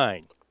age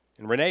 9.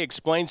 And Renée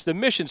explains the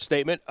mission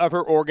statement of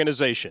her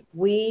organization.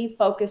 We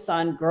focus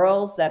on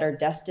girls that are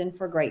destined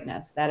for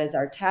greatness. That is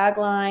our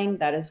tagline.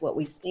 That is what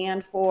we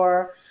stand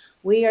for.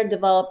 We are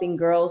developing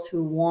girls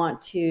who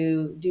want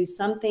to do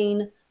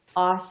something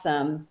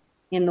awesome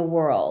in the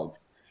world.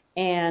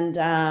 And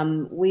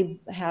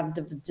we have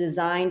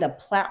designed a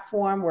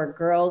platform where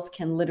girls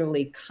can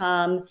literally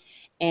come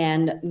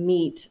and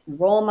meet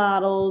role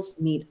models,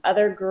 meet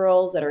other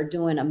girls that are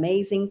doing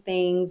amazing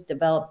things,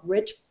 develop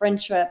rich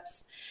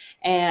friendships,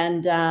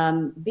 and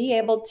be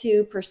able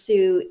to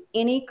pursue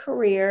any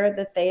career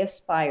that they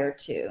aspire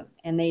to.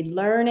 And they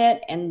learn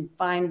it and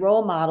find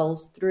role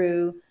models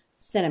through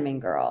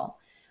Cinnamongirl.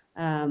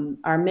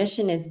 Our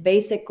mission is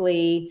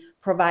basically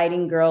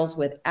providing girls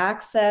with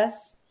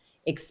access,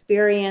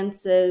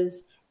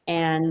 experiences,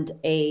 and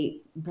a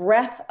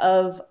breadth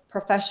of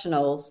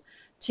professionals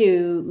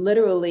to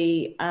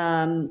literally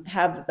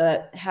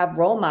have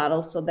role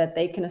models so that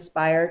they can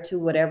aspire to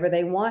whatever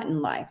they want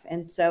in life.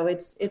 And so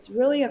it's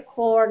really a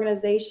cool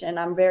organization.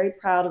 I'm very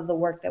proud of the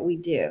work that we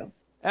do.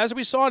 As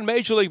we saw in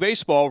Major League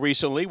Baseball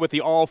recently with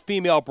the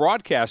all-female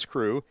broadcast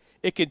crew,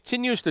 it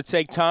continues to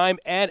take time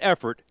and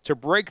effort to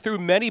break through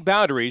many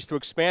boundaries to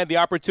expand the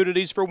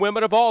opportunities for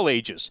women of all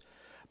ages.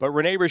 But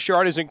Renée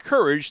Richard is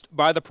encouraged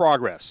by the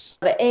progress.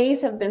 The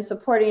A's have been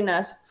supporting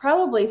us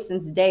probably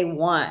since day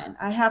one.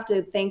 I have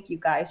to thank you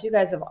guys. You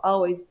guys have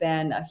always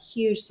been a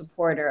huge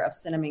supporter of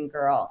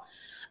Cinnamongirl.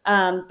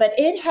 But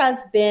it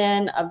has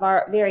been a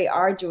very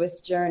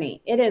arduous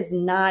journey. It is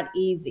not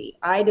easy.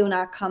 I do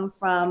not come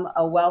from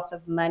a wealth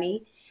of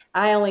money.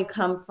 I only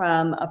come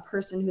from a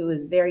person who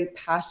is very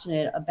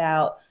passionate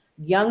about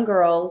young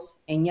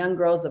girls and young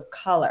girls of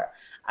color.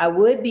 I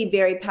would be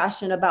very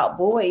passionate about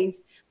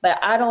boys, but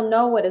I don't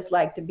know what it's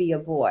like to be a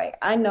boy.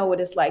 I know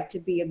what it's like to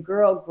be a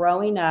girl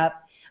growing up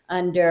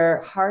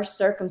under harsh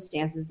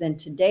circumstances. And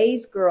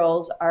today's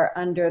girls are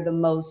under the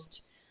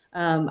most,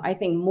 I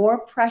think, more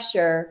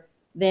pressure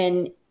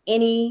than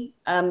any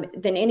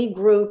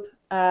group,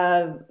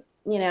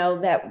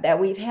 that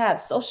we've had.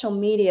 Social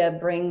media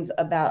brings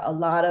about a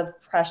lot of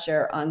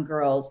pressure on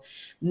girls.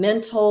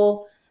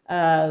 Mental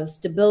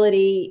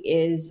stability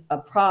is a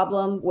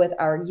problem with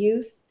our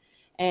youth.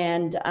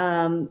 And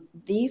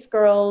these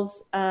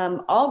girls,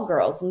 all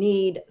girls,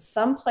 need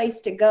some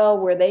place to go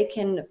where they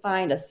can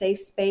find a safe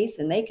space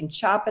and they can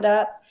chop it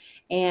up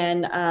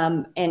and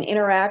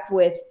interact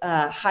with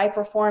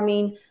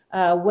high-performing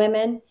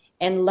women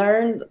and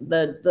learn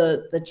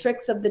the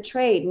tricks of the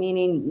trade,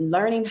 meaning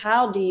learning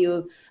how do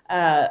you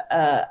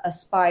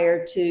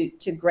aspire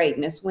to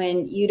greatness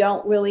when you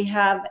don't really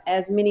have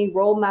as many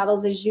role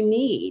models as you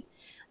need.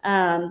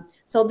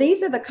 So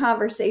these are the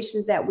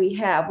conversations that we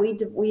have.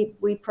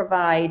 We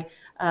provide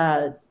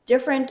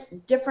different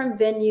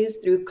venues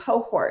through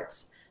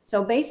cohorts.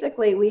 So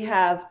basically we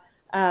have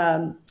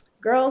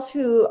girls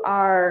who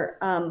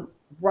are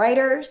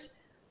writers,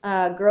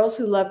 girls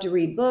who love to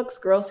read books,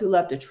 girls who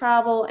love to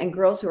travel, and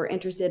girls who are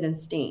interested in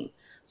STEAM.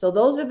 So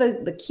those are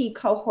the key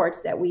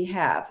cohorts that we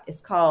have.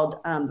 It's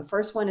called, the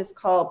first one is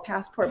called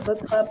Passport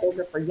Book Club. Those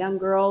are for young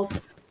girls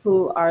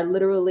who are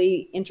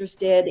literally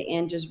interested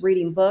in just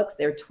reading books.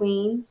 They're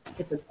tweens.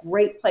 It's a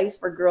great place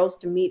for girls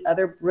to meet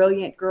other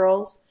brilliant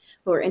girls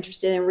who are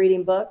interested in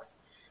reading books.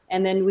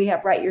 And then we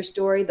have Write Your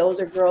Story. Those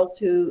are girls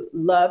who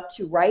love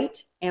to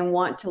write and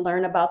want to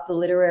learn about the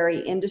literary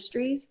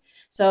industries.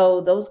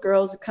 So those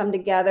girls come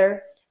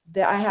together.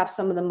 I have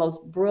some of the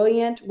most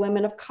brilliant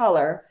women of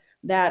color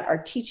that are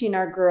teaching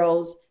our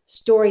girls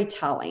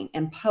storytelling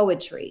and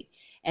poetry.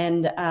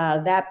 And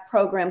that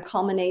program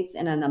culminates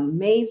in an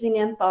amazing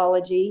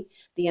anthology.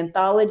 The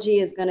anthology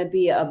is going to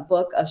be a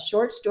book of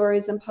short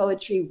stories and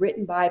poetry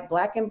written by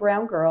Black and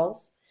brown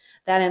girls.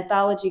 That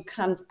anthology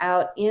comes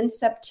out in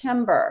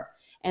September.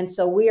 And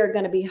so we are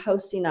going to be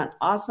hosting an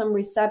awesome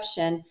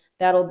reception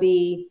that'll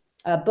be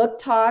a book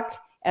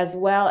talk, as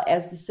well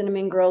as the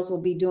Cinnamongirls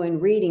will be doing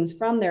readings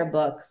from their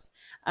books,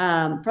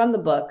 from the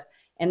book.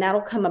 And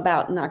that'll come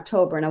about in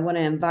October. And I want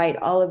to invite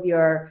all of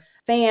your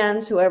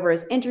fans, whoever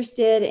is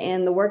interested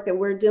in the work that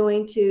we're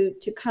doing, to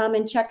come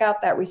and check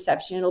out that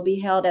reception. It'll be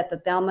held at the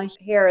Thelma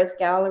Harris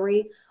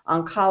Gallery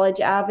on College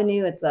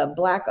Avenue. It's a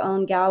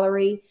Black-owned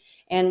gallery.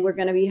 and we're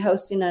going to be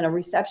hosting a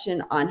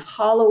reception on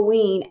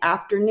Halloween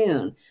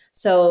afternoon.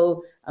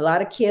 So a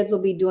lot of kids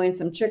will be doing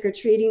some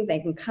trick-or-treating. They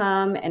can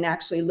come and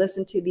actually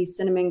listen to these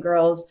Cinnamon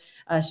Girls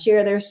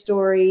share their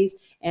stories,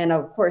 and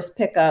of course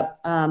pick up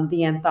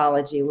the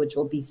anthology, which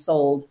will be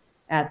sold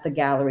at the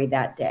gallery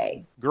that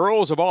day.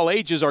 Girls of all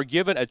ages are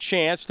given a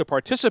chance to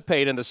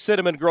participate in the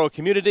Cinnamon Girl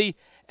community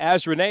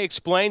as Renée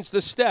explains the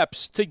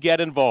steps to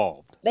get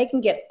involved. They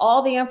can get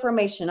all the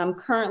information. I'm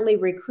currently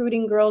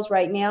recruiting girls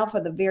right now for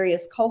the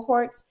various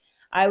cohorts.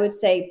 I would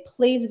say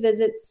please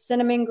visit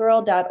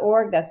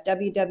cinnamongirl.org. That's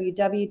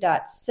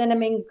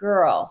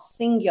www.cinnamongirl,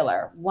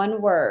 singular,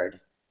 one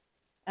word.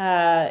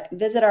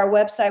 Visit our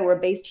website. We're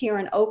based here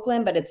in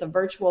Oakland, but it's a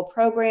virtual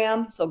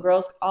program, so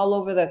girls all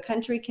over the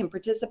country can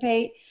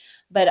participate.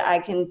 But I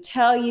can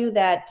tell you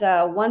that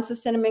once a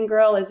Cinnamon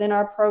Girl is in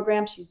our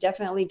program, she's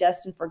definitely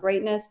destined for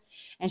greatness,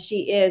 and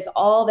she is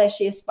all that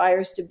she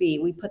aspires to be.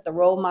 We put the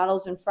role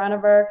models in front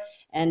of her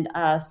and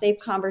safe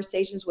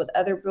conversations with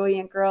other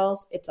brilliant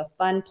girls. It's a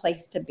fun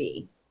place to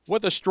be.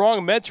 With a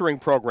strong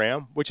mentoring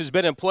program, which has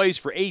been in place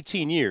for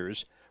 18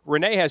 years,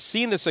 Renée has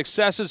seen the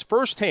successes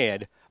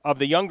firsthand of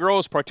the young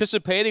girls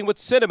participating with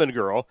Cinnamon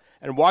Girl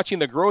and watching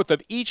the growth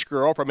of each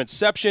girl from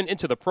inception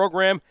into the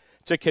program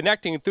to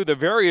connecting through the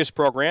various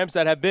programs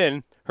that have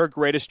been her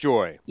greatest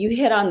joy. You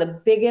hit on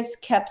the biggest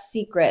kept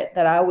secret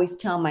that I always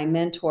tell my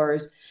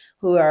mentors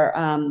who are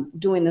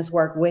doing this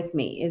work with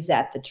me, is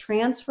that the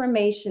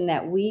transformation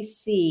that we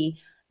see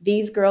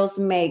these girls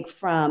make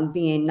from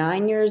being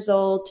 9 years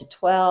old to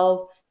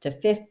 12 to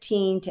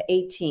 15 to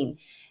 18,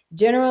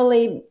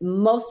 generally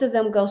most of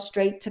them go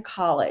straight to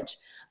college,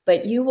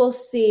 but you will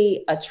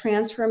see a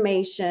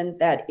transformation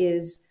that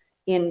is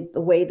in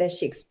the way that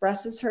she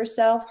expresses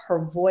herself,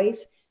 her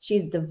voice.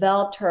 She's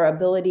developed her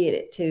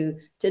ability to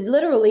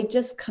literally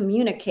just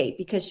communicate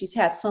because she's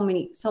had so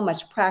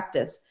much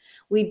practice.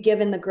 We've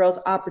given the girls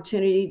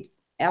opportunities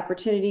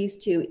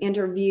to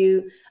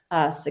interview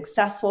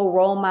successful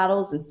role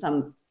models and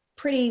some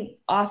pretty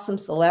awesome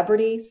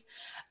celebrities.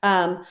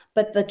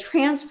 But the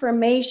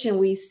transformation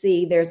we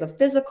see, there's a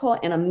physical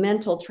and a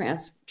mental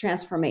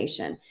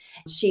transformation.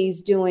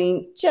 She's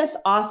doing just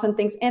awesome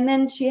things. And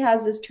then she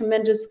has this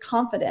tremendous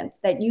confidence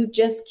that you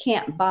just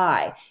can't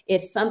buy.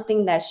 It's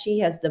something that she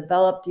has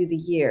developed through the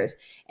years.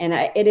 And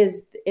it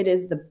is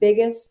the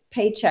biggest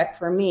paycheck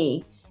for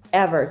me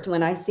ever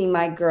when I see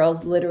my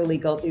girls literally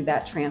go through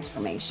that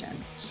transformation.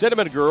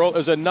 Cinnamon Girl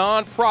is a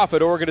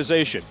non-profit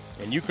organization,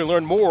 and you can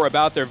learn more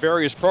about their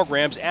various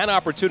programs and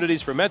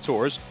opportunities for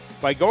mentors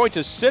by going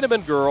to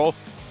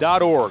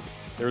cinnamongirl.org.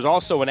 There's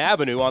also an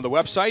avenue on the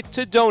website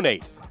to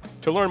donate.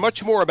 To learn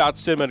much more about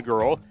Cinnamon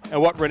Girl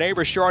and what Renée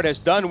Richard has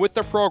done with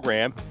the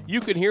program,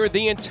 you can hear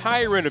the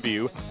entire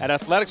interview at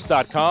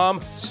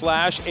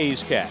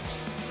athletics.com/A'sCast.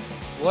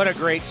 What a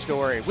great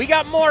story. We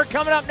got more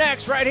coming up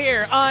next right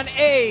here on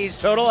A's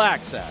Total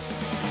Access.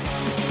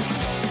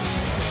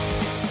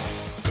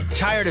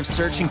 Tired of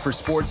searching for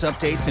sports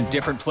updates in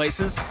different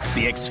places?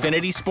 The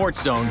Xfinity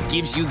Sports Zone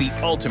gives you the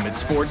ultimate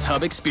sports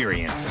hub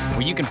experience,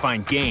 where you can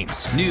find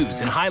games, news,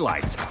 and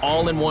highlights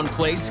all in one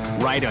place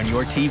right on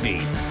your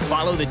TV.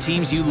 Follow the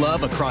teams you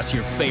love across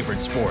your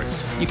favorite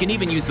sports. You can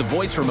even use the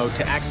voice remote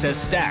to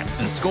access stats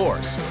and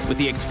scores. With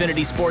the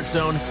Xfinity Sports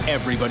Zone,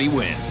 everybody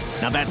wins.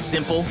 Now that's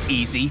simple,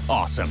 easy,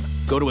 awesome.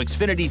 Go to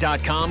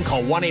Xfinity.com,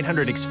 call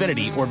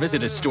 1-800-XFINITY, or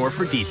visit a store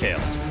for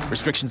details.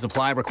 Restrictions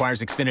apply.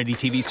 Requires Xfinity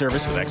TV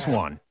service with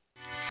X1.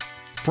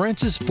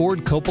 Francis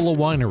Ford Coppola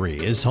Winery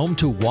is home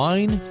to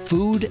wine,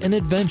 food, and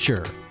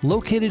adventure.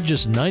 Located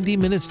just 90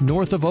 minutes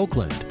north of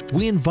Oakland,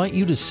 we invite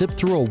you to sip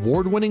through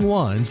award-winning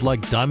wines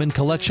like Diamond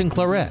Collection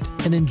Claret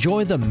and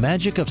enjoy the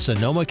magic of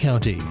Sonoma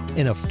County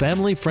in a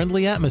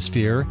family-friendly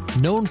atmosphere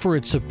known for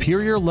its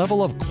superior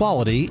level of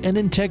quality and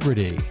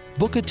integrity.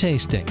 Book a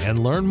tasting and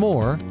learn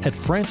more at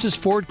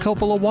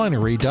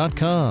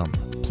francisfordcoppolawinery.com.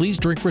 Please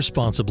drink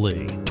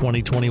responsibly.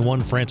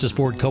 2021 Francis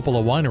Ford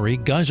Coppola Winery,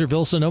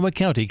 Geyserville, Sonoma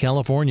County,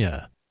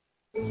 California.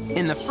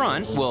 In the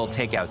front, we'll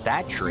take out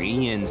that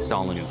tree,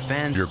 install a new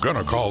fence. You're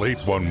gonna call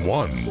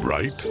 811,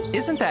 right?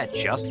 Isn't that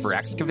just for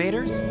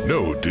excavators?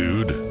 No,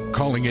 dude.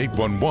 Calling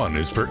 811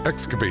 is for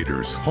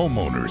excavators,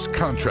 homeowners,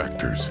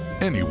 contractors,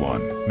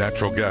 anyone.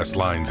 Natural gas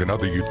lines and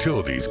other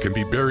utilities can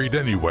be buried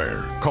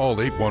anywhere. Call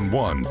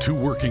 811 2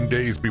 working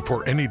days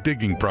before any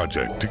digging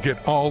project to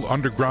get all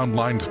underground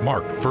lines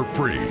marked for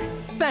free.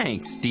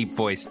 Thanks,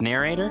 deep-voiced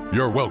narrator.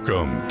 You're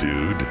welcome,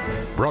 dude.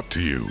 Brought to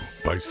you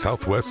by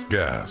Southwest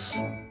Gas.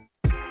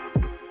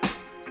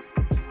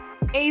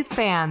 A's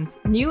fans,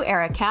 New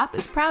Era Cap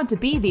is proud to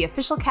be the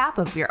official cap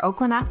of your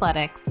Oakland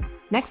Athletics.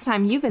 Next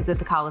time you visit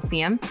the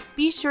Coliseum,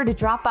 be sure to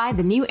drop by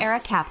the New Era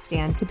Cap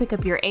stand to pick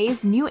up your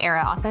A's New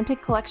Era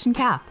Authentic Collection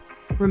cap.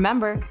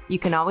 Remember, you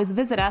can always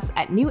visit us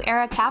at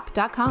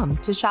neweracap.com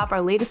to shop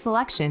our latest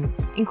selection,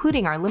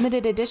 including our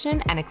limited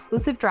edition and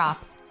exclusive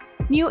drops.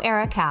 New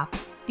Era Cap,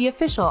 the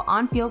official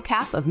on-field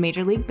cap of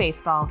Major League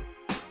Baseball.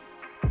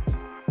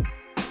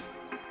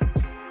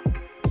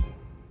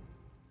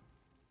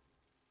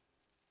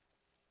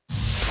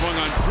 Swung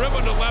on,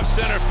 driven to left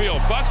center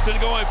field. Buxton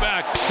going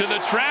back to the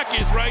track.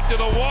 He's right to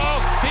the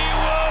wall. He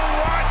will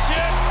watch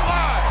it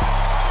fly.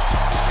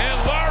 And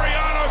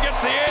Laureano gets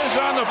the A's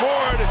on the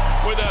board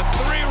with a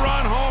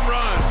 3-run home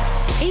run.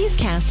 A's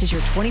Cast is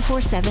your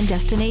 24/7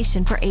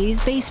 destination for A's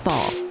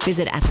baseball.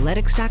 Visit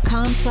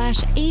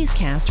athletics.com/A's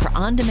Cast for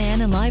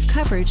on-demand and live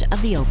coverage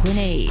of the Oakland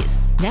A's.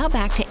 Now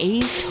back to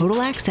A's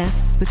Total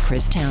Access with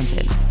Chris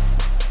Townsend.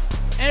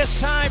 And it's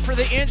time for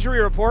the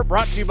injury report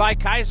brought to you by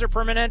Kaiser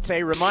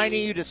Permanente,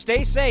 reminding you to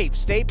stay safe,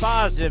 stay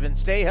positive, and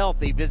stay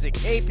healthy. Visit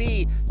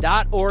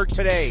kp.org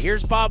today.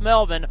 Here's Bob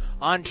Melvin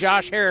on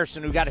Josh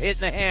Harrison, who got hit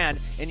in the hand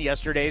in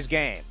yesterday's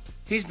game.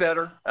 He's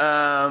better.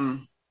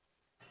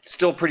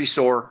 Still pretty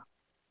sore.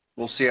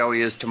 We'll see how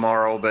he is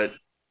tomorrow, but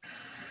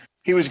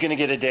he was going to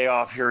get a day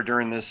off here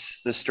during this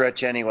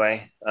stretch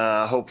anyway.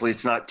 Hopefully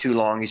it's not too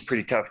long. He's a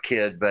pretty tough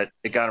kid, but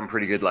it got him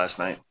pretty good last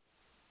night.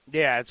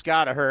 Yeah, it's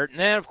got to hurt. And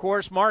then, of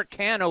course, Mark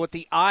Cano with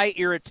the eye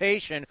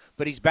irritation,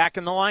 but he's back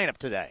in the lineup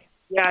today.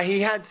 Yeah, he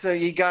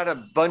got a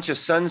bunch of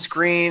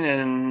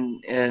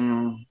sunscreen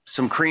and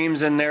some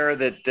creams in there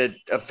that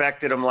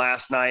affected him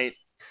last night.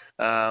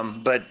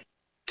 But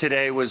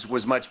today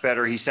was much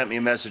better. He sent me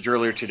a message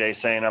earlier today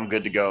saying I'm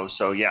good to go.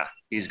 So, yeah,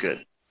 he's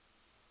good.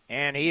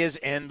 And he is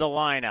in the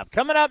lineup.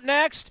 Coming up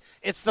next,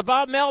 it's the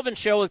Bob Melvin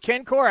Show with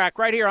Ken Korach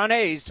right here on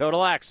A's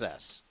Total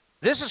Access.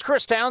 This is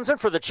Chris Townsend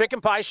for the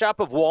Chicken Pie Shop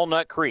of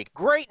Walnut Creek.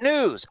 Great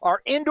news!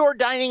 Our indoor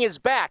dining is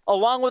back,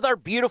 along with our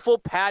beautiful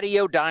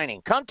patio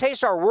dining. Come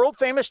taste our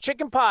world-famous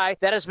chicken pie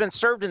that has been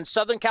served in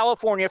Southern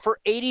California for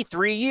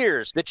 83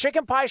 years. The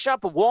Chicken Pie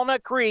Shop of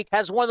Walnut Creek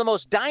has one of the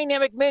most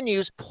dynamic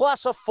menus,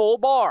 plus a full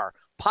bar.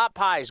 Pot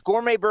pies,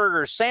 gourmet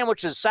burgers,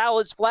 sandwiches,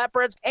 salads,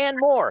 flatbreads, and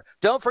more.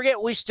 Don't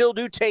forget, we still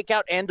do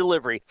takeout and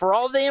delivery. For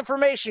all the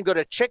information, go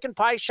to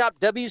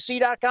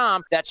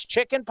chickenpieshopwc.com. That's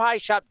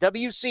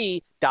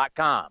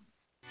chickenpieshopwc.com.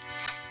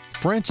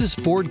 Francis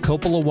Ford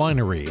Coppola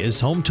Winery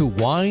is home to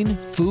wine,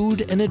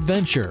 food, and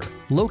adventure.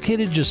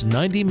 Located just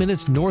 90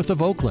 minutes north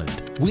of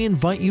Oakland, we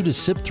invite you to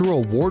sip through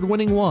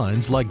award-winning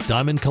wines like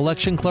Diamond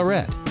Collection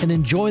Claret and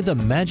enjoy the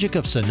magic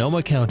of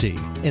Sonoma County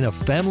in a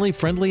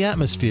family-friendly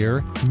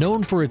atmosphere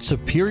known for its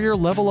superior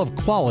level of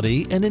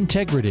quality and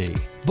integrity.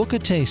 Book a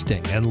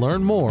tasting and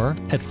learn more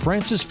at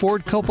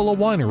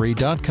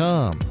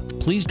francisfordcoppolawinery.com.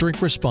 Please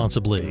drink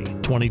responsibly.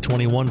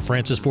 2021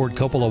 Francis Ford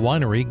Coppola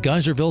Winery,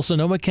 Geyserville,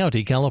 Sonoma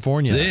County,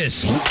 California.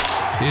 This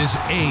is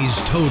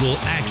A's Total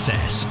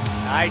Access.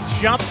 I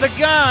jumped the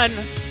gun.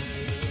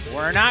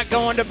 We're not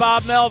going to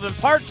Bob Melvin.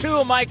 Part 2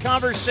 of my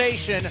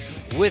conversation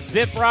with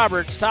Bip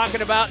Roberts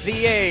talking about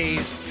the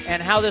A's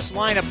and how this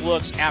lineup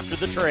looks after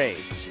the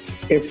trades.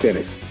 It's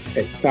been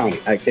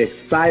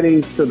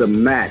exciting to the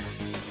max.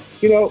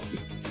 You know,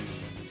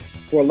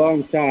 for a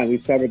long time,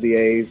 we've covered the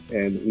A's,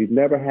 and we've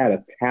never had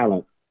a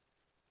talent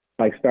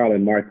like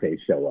Starling Marte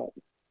show up.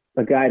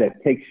 A guy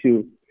that takes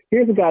you,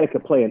 here's a guy that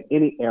could play in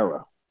any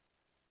era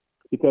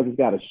because he's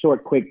got a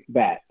short, quick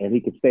bat, and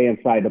he can stay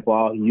inside the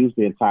ball, use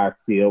the entire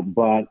field,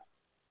 but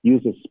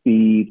use his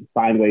speed,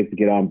 find ways to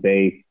get on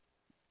base,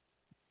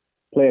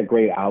 play a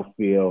great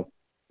outfield.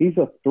 He's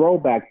a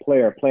throwback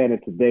player playing in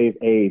today's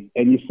A's.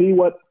 And you see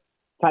what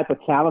type of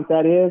talent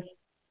that is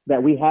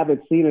that we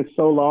haven't seen in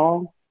so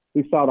long?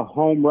 We saw the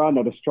home run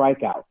or the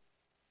strikeout.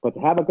 But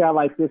to have a guy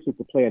like this who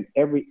can play in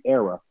every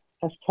era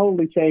has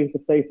totally changed the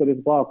face of this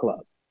ball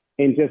club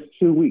in just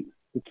 2 weeks.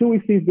 The 2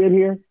 weeks he's been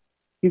here,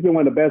 he's been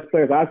one of the best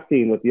players I've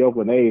seen with the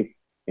Oakland A's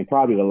in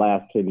probably the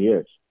last 10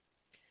 years.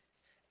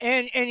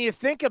 And you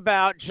think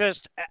about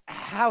just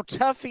how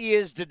tough he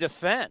is to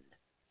defend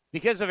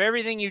because of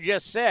everything you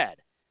just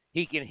said.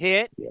 He can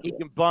hit, he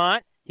can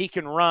bunt, he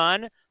can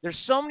run. There's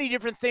so many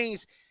different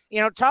things,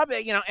 and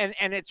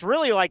it's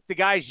really like the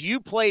guys you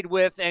played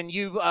with and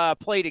you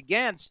played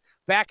against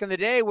back in the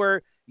day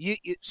where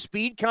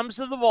speed comes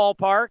to the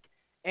ballpark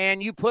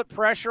and you put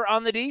pressure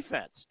on the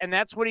defense, and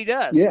that's what he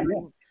does.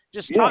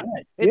 It's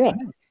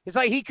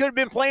like he could have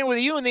been playing with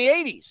you in the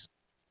 80s.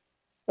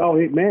 Oh,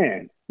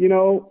 man. You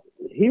know,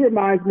 he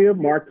reminds me of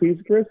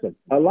Marquise Grissom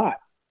a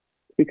lot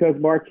because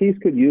Marquise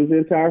could use the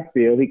entire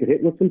field. He could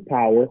hit with some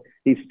power.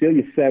 He still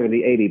used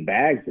 70, 80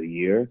 bags a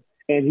year,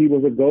 and he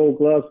was a Gold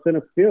Glove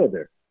center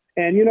fielder.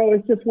 And, you know,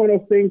 it's just one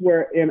of those things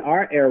where in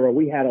our era,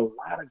 we had a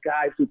lot of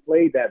guys who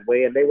played that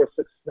way, and they were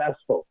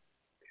successful.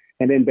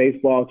 And then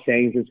baseball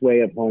changed its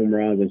way of home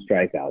runs and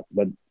strikeouts.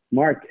 But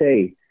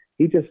Marte,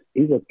 he's a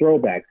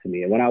throwback to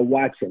me. And when I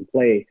watch him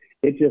play,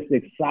 it just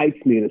excites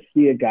me to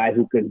see a guy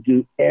who can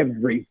do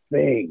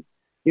everything.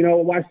 You know,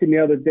 I watched him the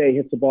other day,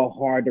 hits the ball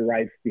hard to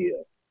right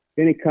field.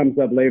 Then he comes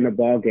up later in the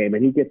ball game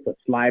and he gets a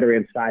slider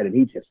inside and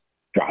he just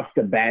drops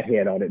the bat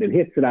head on it and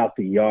hits it out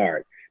the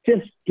yard.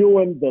 Just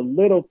doing the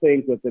little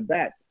things with the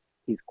bat.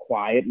 He's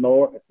quiet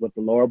with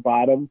the lower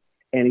bottom,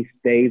 and he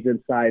stays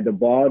inside the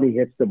ball, and he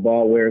hits the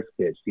ball where it's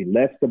pitched. He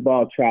lets the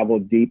ball travel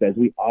deep, as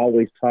we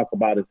always talk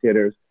about as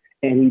hitters,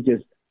 and he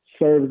just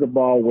serves the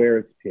ball where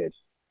it's pitched.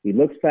 He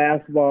looks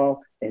fastball,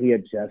 and he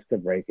adjusts the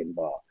breaking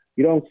ball.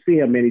 You don't see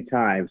him many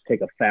times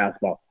take a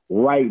fastball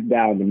right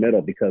down the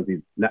middle because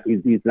he's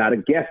not a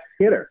guest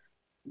hitter.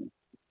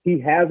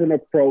 He has an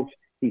approach.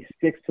 He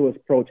sticks to his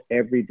approach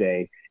every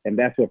day, and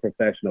that's what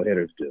professional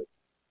hitters do.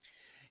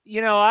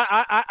 You know,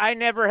 I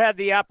never had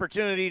the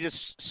opportunity to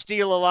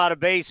steal a lot of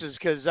bases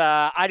because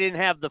I didn't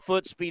have the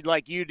foot speed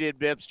like you did,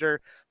 Bipster.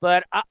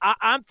 But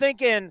I'm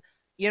thinking,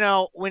 you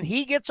know, when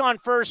he gets on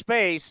first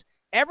base,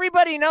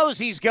 everybody knows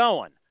he's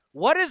going.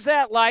 What is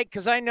that like?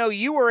 Because I know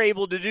you were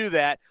able to do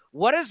that.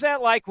 What is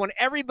that like when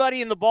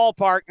everybody in the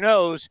ballpark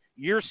knows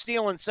you're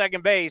stealing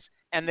second base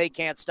and they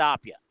can't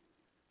stop you?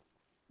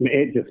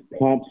 It just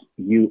pumps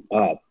you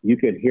up. You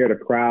can hear the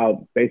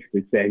crowd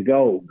basically saying,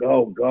 go,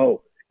 go,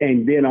 go.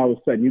 And then all of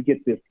a sudden you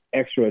get this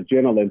extra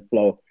adrenaline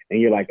flow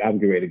and you're like, I'm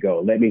ready to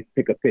go. Let me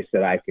pick a pitch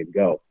that I can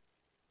go.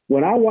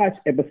 When I watched,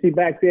 but see,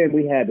 back then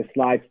we had the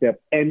slide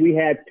step and we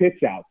had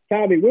pitch outs.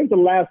 Tell me, when's the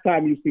last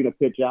time you've seen a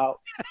pitch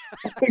out?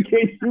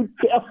 Can you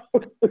tell?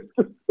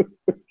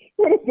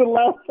 When is the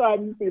last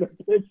time you've seen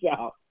a pitch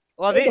out?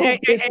 Well,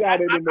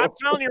 I'm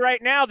telling you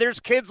right now, there's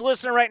kids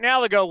listening right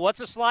now that go, what's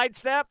a slide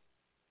step?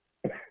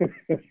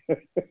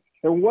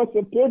 And what's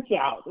a pitch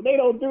out? They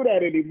don't do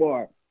that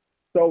anymore.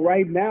 So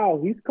right now,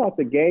 he's caught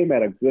the game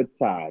at a good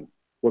time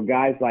where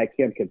guys like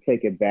him can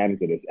take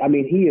advantage of this. I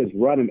mean, he is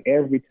running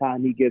every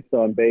time he gets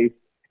on base.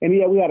 And,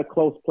 yeah, we had a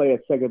close play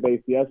at second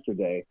base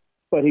yesterday,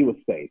 but he was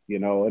safe, you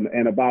know.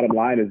 And the bottom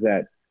line is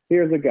that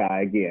here's a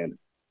guy, again,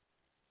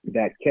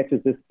 that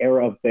catches this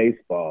era of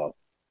baseball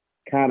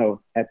kind of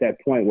at that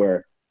point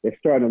where they're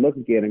starting to look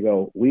again and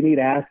go, we need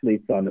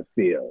athletes on the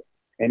field.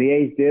 And the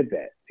A's did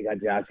that. They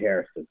got Josh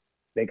Harrison.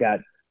 They got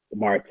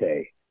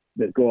Marte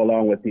that go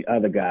along with the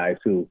other guys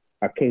who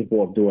are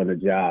capable of doing the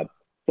job.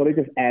 So they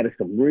just added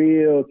some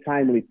real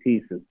timely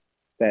pieces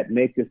that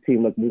make this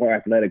team look more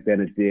athletic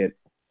than it did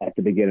at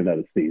the beginning of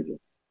the season.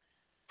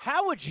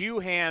 How would you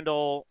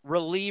handle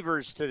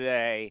relievers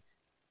today?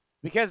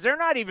 Because they're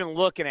not even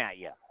looking at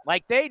you.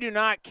 Like, they do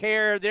not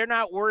care. They're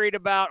not worried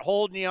about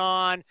holding you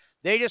on.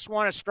 They just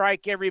want to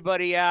strike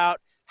everybody out.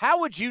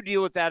 How would you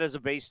deal with that as a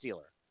base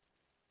stealer?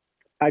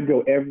 I'd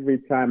go every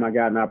time I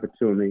got an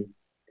opportunity.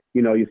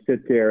 You know, you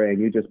sit there and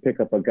you just pick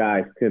up a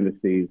guy's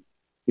tendencies.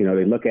 You know,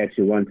 they look at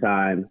you one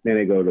time, then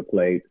they go to the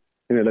plate,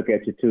 then they look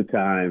at you two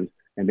times,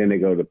 and then they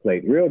go to the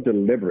plate. Real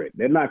deliberate.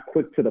 They're not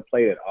quick to the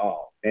plate at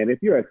all. And if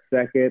you're at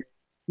second,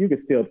 you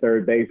can steal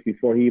third base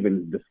before he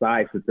even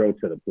decides to throw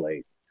to the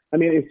plate. I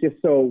mean, it's just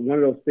so one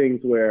of those things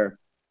where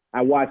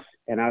I watched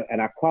and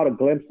I caught a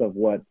glimpse of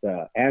what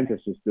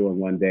Andrus was doing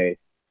one day.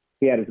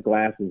 He had his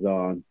glasses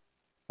on,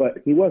 but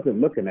he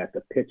wasn't looking at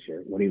the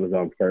pitcher when he was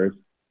on first.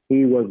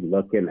 He was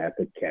looking at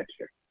the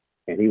catcher,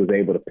 and he was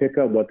able to pick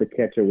up what the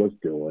catcher was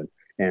doing.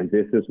 And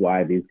this is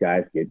why these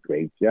guys get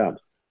great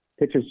jumps.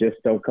 Pitchers just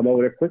don't come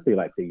over there quickly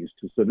like they used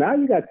to. So now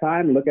you got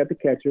time to look at the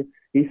catcher.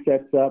 He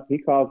sets up. He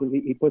calls him.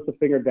 He puts a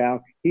finger down.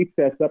 He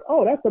sets up.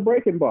 Oh, that's a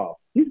breaking ball.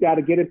 He's got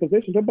to get in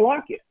position to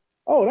block it.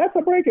 Oh, that's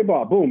a breaking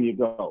ball. Boom, you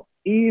go.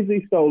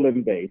 Easy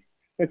stolen base.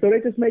 And so they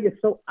just make it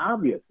so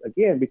obvious,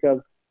 again, because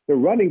the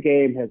running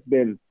game has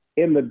been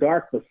in the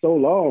dark for so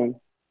long.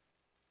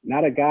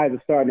 Now that guys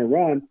are starting to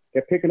run,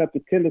 they're picking up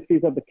the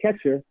tendencies of the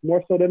catcher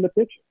more so than the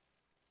pitcher.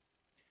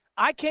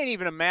 I can't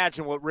even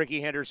imagine what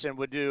Ricky Henderson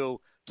would do.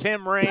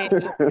 Tim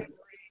Raine,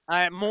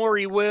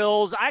 Maury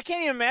Wills. I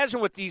can't even imagine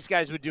what these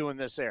guys would do in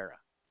this era.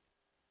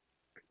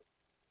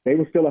 They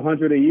were still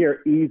 100 a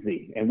year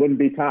easy and wouldn't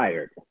be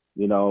tired,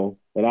 you know.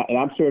 And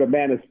I'm sure the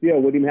man of steel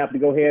wouldn't even have to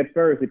go head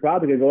first. He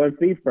probably could go in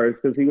feet first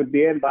because he would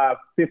be in by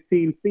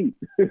 15 feet.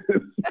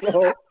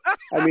 So,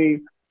 I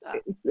mean,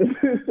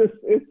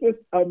 it's just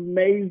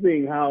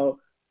amazing how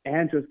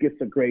Andrus gets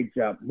a great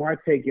jump.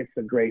 Marte gets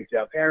a great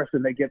jump.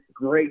 Harrison, they get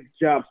great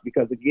jumps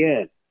because,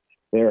 again,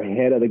 they're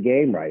ahead of the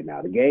game right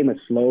now. The game has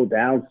slowed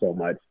down so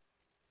much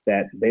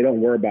that they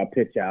don't worry about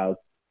pitch outs.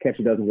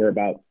 Catcher doesn't worry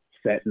about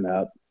setting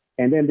up.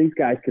 And then these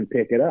guys can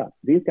pick it up.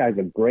 These guys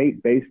are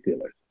great base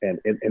stealers. And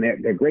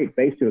they're great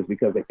base stealers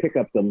because they pick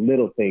up the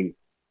little things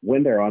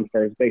when they're on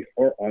first base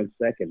or on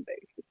second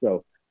base.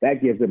 So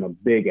that gives them a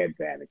big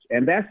advantage.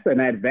 And that's an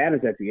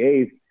advantage that the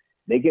A's,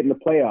 they get in the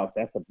playoffs.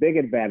 That's a big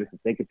advantage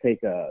that they could take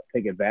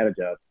advantage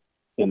of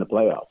in the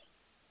playoffs.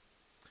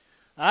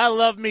 I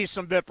love me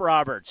some Bip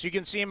Roberts. You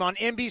can see him on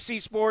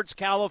NBC Sports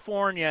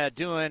California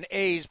doing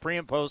A's pre-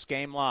 and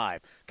post-game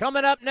live.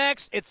 Coming up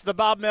next, it's the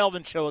Bob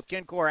Melvin Show with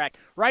Ken Korach,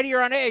 right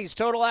here on A's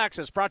Total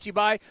Access, brought to you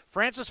by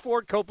Francis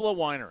Ford Coppola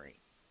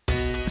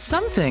Winery.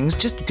 Some things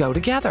just go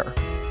together.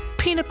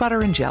 Peanut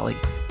butter and jelly,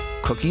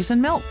 cookies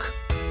and milk,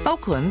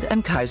 Oakland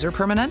and Kaiser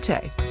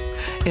Permanente.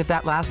 If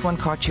that last one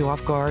caught you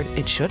off guard,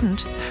 it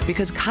shouldn't,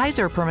 because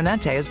Kaiser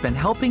Permanente has been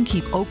helping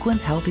keep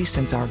Oakland healthy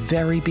since our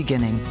very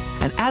beginning.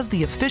 And as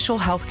the official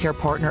healthcare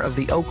partner of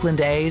the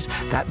Oakland A's,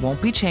 that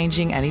won't be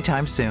changing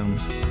anytime soon.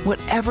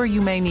 Whatever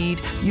you may need,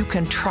 you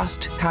can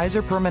trust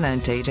Kaiser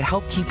Permanente to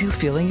help keep you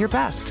feeling your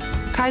best.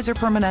 Kaiser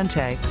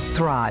Permanente.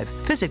 Thrive.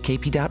 Visit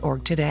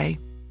kp.org today.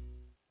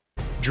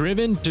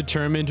 Driven,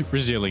 determined,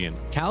 resilient.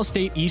 Cal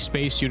State East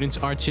Bay students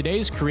are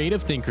today's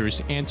creative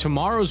thinkers and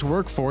tomorrow's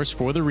workforce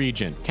for the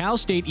region. Cal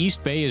State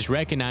East Bay is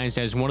recognized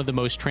as one of the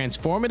most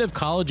transformative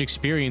college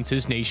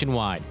experiences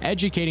nationwide,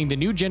 educating the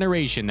new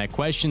generation that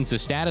questions the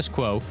status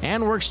quo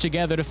and works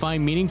together to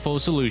find meaningful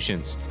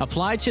solutions.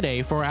 Apply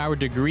today for our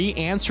degree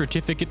and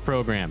certificate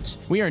programs.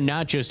 We are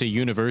not just a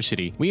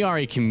university, we are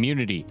a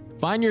community.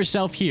 Find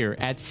yourself here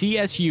at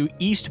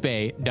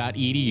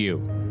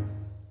csueastbay.edu.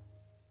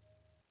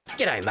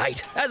 G'day,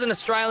 mate. As an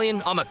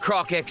Australian, I'm a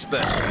croc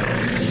expert.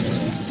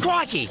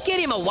 Crikey, get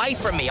him away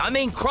from me. I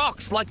mean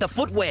Crocs, like the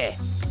footwear.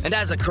 And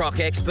as a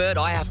croc expert,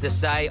 I have to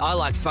say I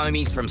like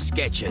foamies from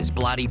Skechers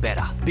bloody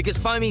better. Because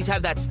foamies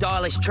have that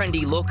stylish,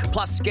 trendy look,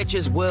 plus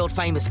Skechers'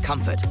 world-famous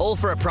comfort. All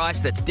for a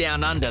price that's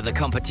down under the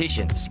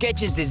competition.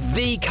 Skechers is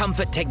the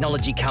comfort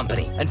technology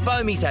company. And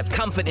foamies have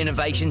comfort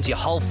innovations your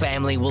whole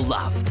family will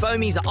love.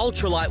 Foamies are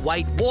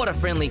ultra-lightweight,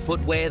 water-friendly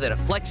footwear that are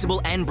flexible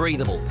and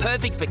breathable.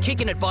 Perfect for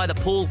kicking it by the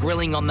pool,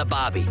 grilling on the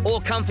barbie.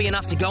 Or comfy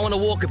enough to go on a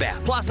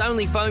walkabout. Plus,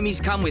 only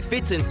foamies come with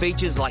fits and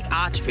features like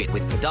Arch Fit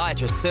with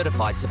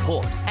podiatrist-certified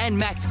support. And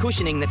max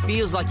cushioning that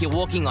feels like you're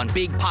walking on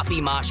big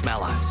puffy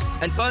marshmallows.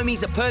 And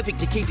foamies are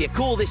perfect to keep you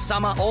cool this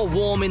summer or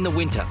warm in the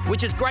winter,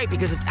 which is great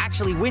because it's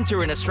actually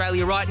winter in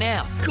Australia right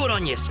now. Good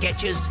on you,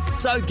 Skechers.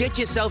 So get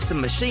yourself some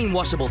machine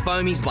washable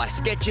foamies by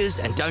Skechers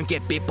and don't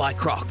get bit by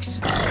Crocs.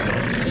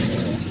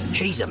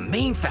 He's a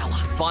mean fella.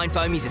 Find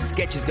foamies at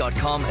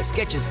Skechers.com, a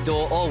Skechers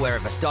store, or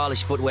wherever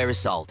stylish footwear is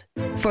sold.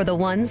 For the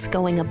ones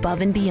going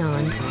above and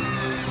beyond.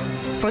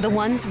 For the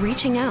ones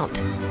reaching out,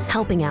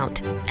 helping out,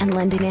 and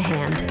lending a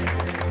hand.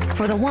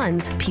 For the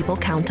ones people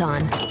count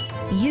on.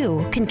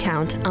 You can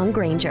count on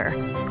Grainger.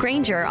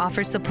 Grainger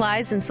offers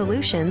supplies and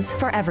solutions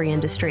for every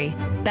industry.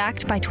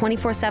 Backed by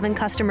 24/7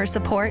 customer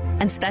support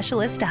and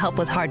specialists to help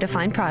with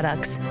hard-to-find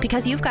products.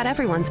 Because you've got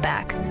everyone's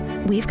back.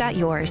 We've got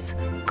yours.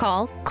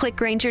 Call, click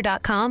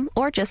Grainger.com,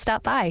 or just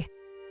stop by.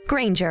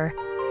 Grainger,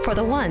 for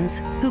the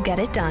ones who get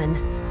it done.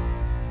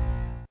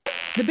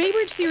 The Bay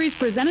Bridge Series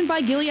presented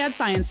by Gilead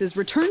Sciences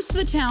returns to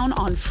the town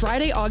on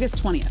Friday,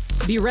 August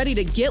 20th. Be ready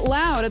to get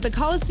loud at the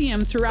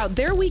Coliseum throughout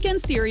their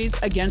weekend series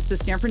against the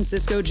San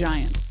Francisco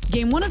Giants.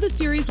 Game 1 of the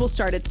series will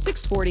start at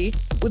 6:40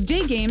 with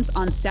day games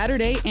on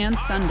Saturday and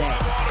Sunday.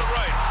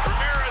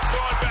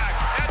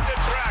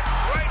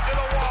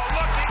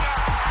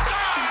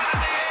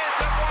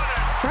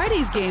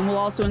 Friday's game will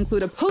also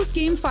include a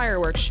post-game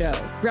fireworks show.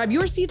 Grab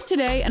your seats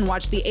today and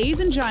watch the A's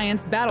and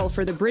Giants battle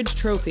for the Bridge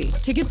Trophy.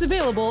 Tickets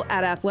available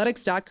at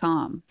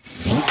athletics.com.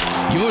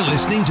 You're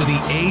listening to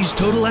the A's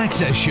Total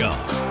Access Show.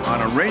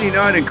 On a rainy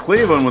night in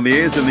Cleveland with the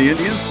A's and the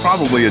Indians,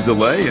 probably a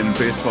delay in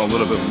baseball a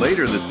little bit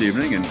later this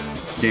evening in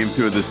Game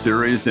 2 of the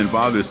series. And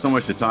Bob, there's so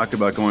much to talk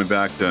about going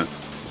back to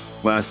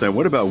last night.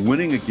 What about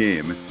winning a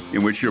game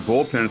in which your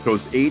bullpen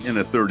throws 8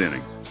 1/3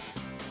 innings?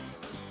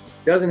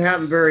 Doesn't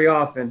happen very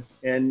often,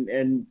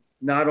 and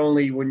not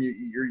only when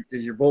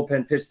does your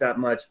bullpen pitch that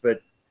much,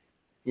 but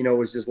it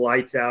was just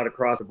lights out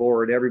across the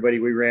board. Everybody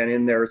we ran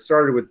in there. It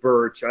started with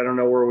Birch. I don't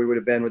know where we would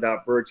have been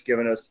without Birch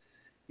giving us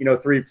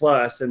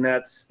 3+, and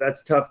that's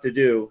tough to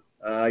do.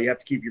 You have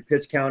to keep your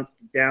pitch count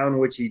down,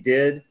 which he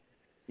did.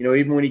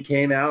 Even when he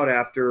came out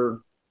after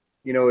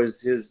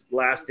his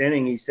last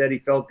inning, he said he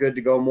felt good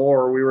to go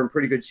more. We were in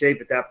pretty good shape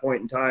at that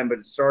point in time, but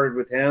it started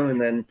with him, and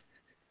then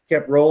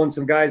kept rolling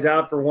some guys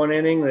out for one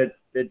inning that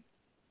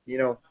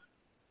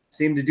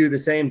seemed to do the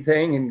same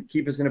thing and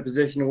keep us in a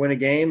position to win a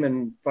game,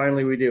 and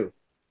finally we do.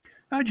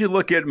 How'd you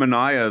look at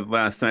Renée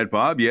last night,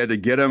 Bob? You had to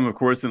get him, of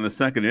course, in the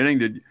second inning.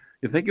 Did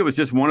you think it was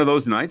just one of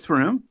those nights for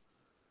him?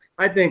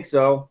 I think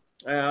so.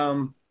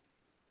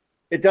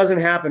 It doesn't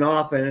happen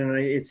often, and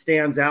it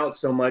stands out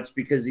so much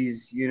because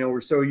he's, we're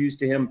so used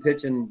to him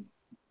pitching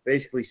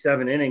basically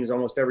 7 innings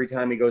almost every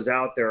time he goes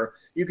out there.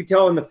 You could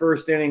tell in the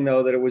first inning,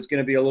 though, that it was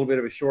going to be a little bit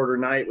of a shorter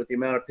night with the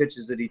amount of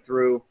pitches that he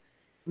threw.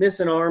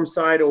 Missing arm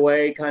side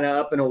away, kind of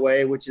up and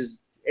away, which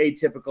is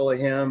atypical of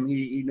him.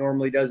 He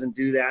normally doesn't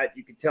do that.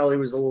 You could tell he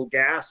was a little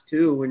gassed,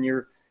 too, when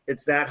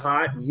it's that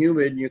hot and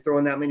humid and you're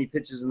throwing that many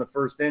pitches in the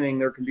first inning.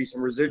 There can be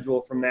some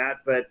residual from that,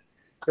 but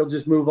he'll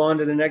just move on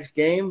to the next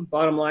game.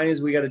 Bottom line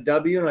is we got a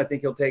W, and I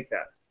think he'll take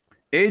that.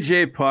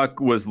 A.J. Puck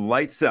was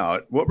lights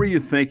out. What were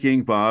you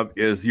thinking, Bob,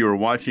 as you were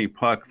watching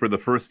Puck for the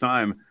first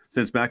time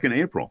since back in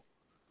April?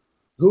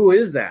 Who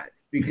is that?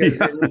 Because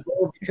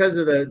because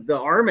of the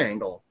arm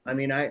angle. I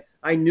mean,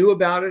 I knew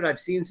about it. I've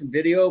seen some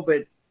video,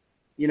 but,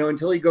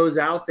 until he goes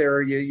out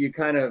there, you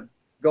kind of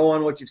go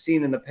on what you've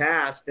seen in the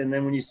past. And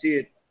then when you see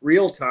it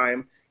real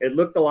time, it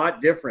looked a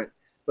lot different.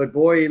 But,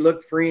 boy, he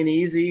looked free and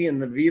easy.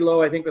 And the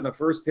velo, I think, on the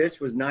first pitch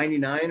was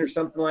 99 or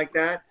something like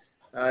that.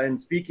 And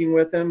speaking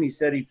with him, he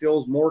said he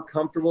feels more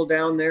comfortable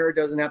down there.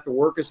 Doesn't have to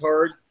work as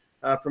hard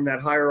from that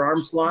higher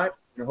arm slot.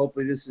 And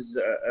hopefully this is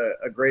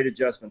a great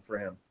adjustment for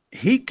him.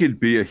 He could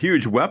be a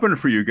huge weapon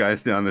for you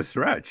guys down the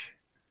stretch.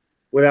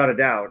 Without a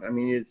doubt. I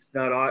mean, it's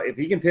not if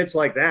he can pitch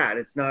like that,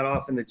 it's not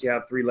often that you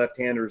have 3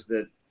 left-handers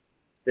that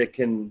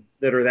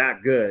are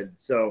that good.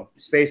 So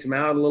space him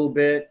out a little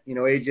bit.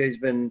 AJ's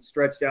been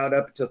stretched out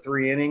up to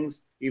 3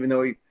 innings, even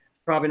though he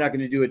probably not going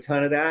to do a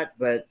ton of that,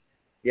 but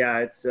yeah,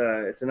 it's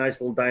a nice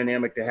little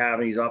dynamic to have,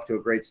 and he's off to a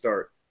great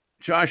start.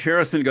 Josh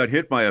Harrison got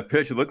hit by a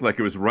pitch. It looked like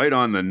it was right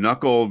on the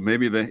knuckle,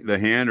 maybe the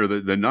hand or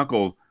the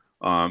knuckle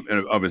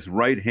of his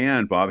right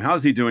hand, Bob.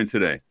 How's he doing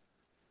today?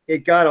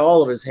 It got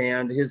all of his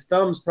hand. His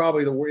thumb's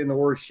probably in the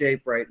worst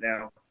shape right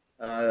now.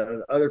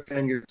 Other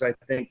fingers, I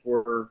think,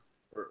 were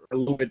a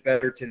little bit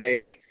better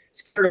today.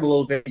 Scared him a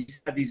little bit.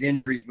 He's had these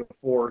injuries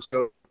before,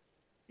 so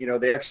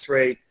the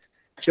X-ray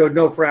showed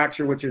no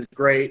fracture, which is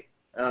great.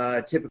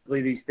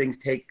 Typically, these things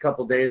take a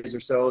couple days or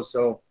so.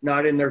 So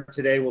not in there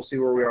today. We'll see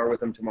where we are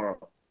with him tomorrow.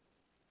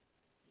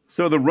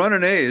 So the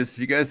Renée,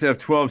 you guys have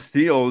 12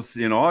 steals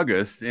in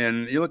August,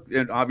 and you look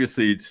at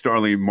obviously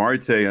Starling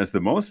Marte has the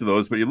most of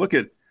those, but you look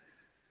at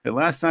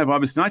last night,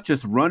 Bob, it's not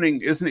just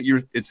running, isn't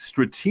it? It's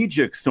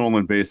strategic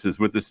stolen bases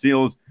with the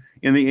steals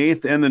in the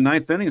 8th and the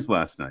 9th innings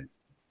last night.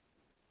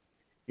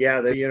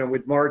 Yeah,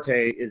 with Marte,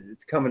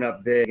 it's coming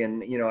up big,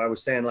 and I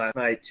was saying last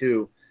night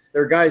too.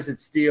 There are guys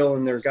that steal,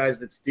 and there's guys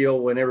that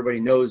steal when everybody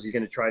knows he's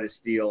going to try to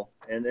steal,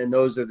 and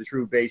those are the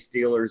true base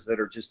stealers that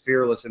are just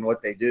fearless in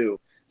what they do.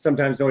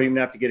 Sometimes don't even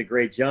have to get a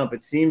great jump.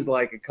 It seems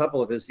like a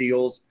couple of his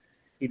steals,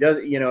 he does,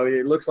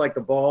 it looks like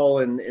the ball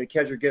and the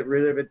catcher get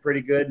rid of it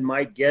pretty good,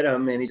 might get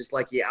him, and he's just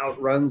like he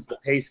outruns the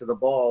pace of the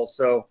ball.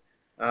 So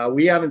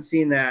we haven't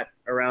seen that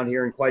around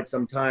here in quite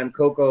some time.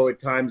 Coco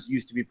at times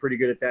used to be pretty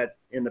good at that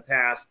in the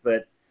past,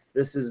 but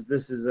this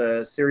is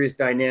a serious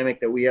dynamic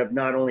that we have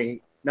not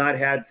only not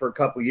had for a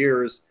couple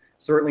years,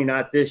 certainly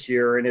not this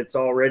year, and it's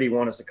already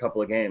won us a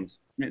couple of games.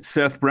 It's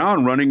Seth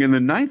Brown running in the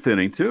 9th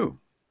inning too.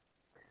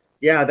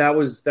 Yeah, that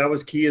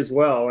was key as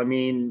well. I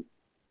mean,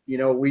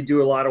 we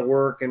do a lot of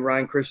work, and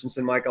Ryan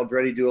Christensen, Mike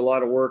Aldretti do a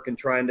lot of work in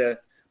trying to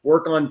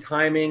work on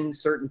timing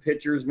certain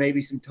pitchers,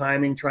 maybe some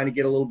timing, trying to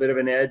get a little bit of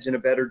an edge and a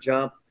better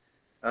jump.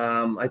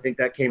 I think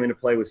that came into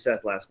play with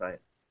Seth last night.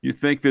 You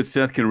think that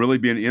Seth can really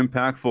be an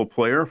impactful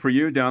player for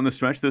you down the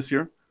stretch this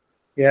year?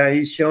 Yeah,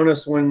 he's shown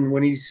us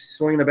when he's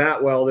swinging the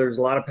bat well, there's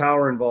a lot of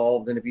power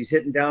involved. And if he's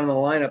hitting down in the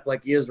lineup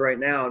like he is right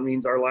now, it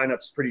means our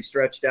lineup's pretty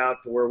stretched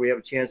out to where we have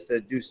a chance to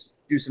do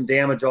some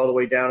damage all the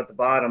way down at the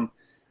bottom.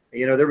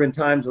 There have been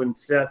times when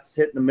Seth's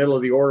hit in the middle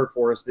of the order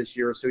for us this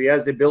year. So he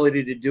has the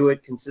ability to do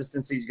it.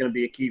 Consistency is going to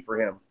be a key for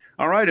him.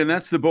 All right, and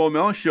that's the Bob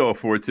Melvin Show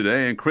for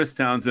today. And Chris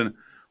Townsend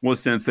will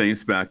send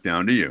things back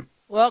down to you.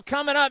 Well,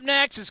 coming up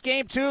next is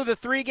Game 2 of the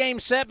 3-game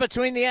set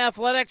between the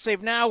Athletics.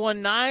 They've now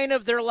won 9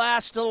 of their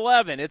last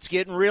 11. It's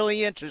getting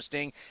really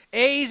interesting.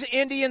 A's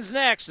Indians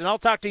next, and I'll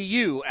talk to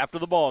you after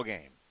the ball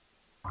game.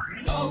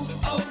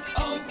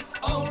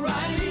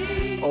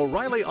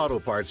 O'Reilly Auto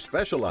Parts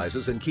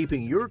specializes in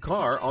keeping your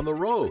car on the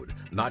road.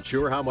 Not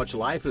sure how much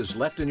life is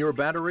left in your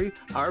battery?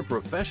 Our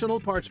professional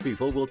parts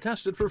people will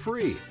test it for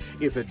free.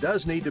 If it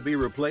does need to be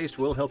replaced,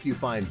 we'll help you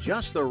find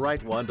just the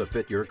right one to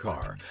fit your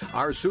car.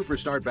 Our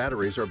Superstart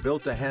batteries are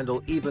built to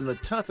handle even the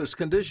toughest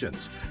conditions.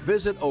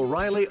 Visit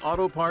O'Reilly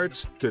Auto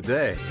Parts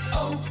today.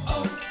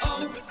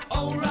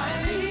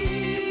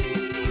 O'Reilly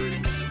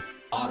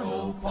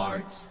Auto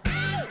Parts.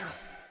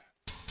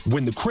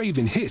 When the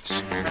craving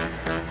hits,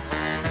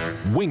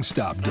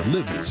 Wingstop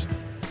delivers.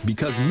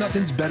 Because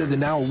nothing's better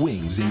than our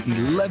wings in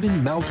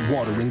 11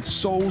 mouth-watering,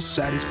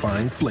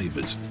 soul-satisfying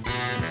flavors.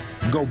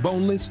 Go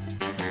boneless,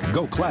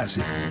 go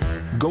classic,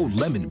 go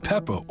lemon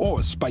pepper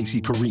or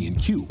spicy Korean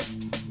Q.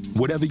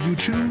 Whatever you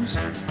choose,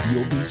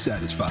 you'll be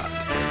satisfied.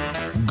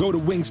 Go to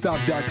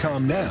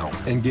Wingstop.com now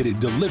and get it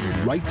delivered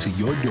right to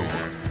your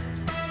door.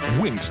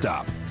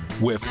 Wingstop,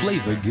 where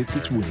flavor gets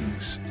its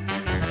wings.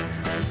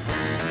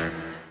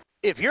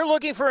 If you're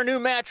looking for a new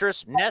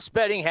mattress, Nest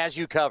Bedding has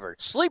you covered.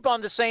 Sleep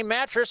on the same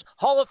mattress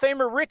Hall of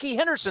Famer Ricky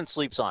Henderson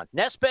sleeps on.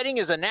 Nest Bedding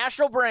is a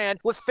national brand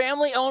with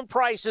family-owned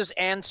prices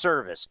and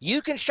service.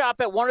 You can shop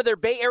at one of their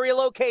Bay Area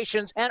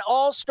locations, and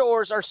all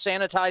stores are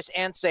sanitized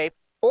and safe.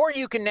 Or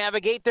you can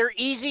navigate their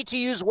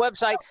easy-to-use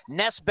website,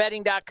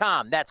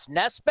 nestbedding.com. That's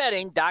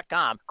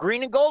nestbedding.com.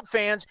 Green and gold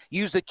fans,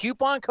 use the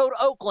coupon code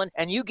Oakland,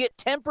 and you get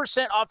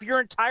 10% off your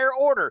entire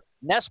order.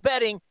 Nest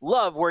Bedding,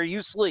 love where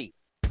you sleep.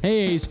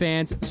 Hey A's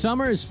fans,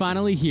 summer is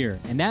finally here,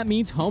 and that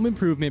means home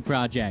improvement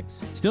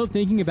projects. Still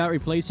thinking about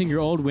replacing your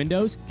old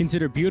windows?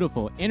 Consider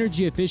beautiful,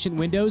 energy-efficient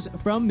windows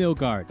from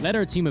Milgard. Let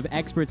our team of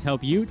experts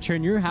help you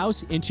turn your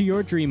house into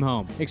your dream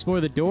home.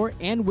 Explore the door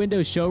and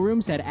window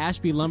showrooms at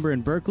Ashby Lumber in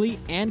Berkeley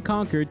and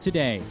Concord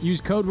today. Use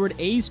code word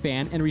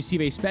A'sFan and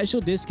receive a special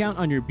discount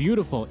on your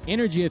beautiful,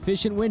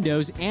 energy-efficient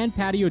windows and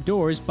patio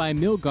doors by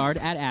Milgard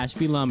at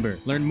Ashby Lumber.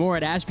 Learn more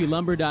at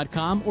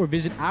ashbylumber.com or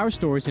visit our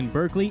stores in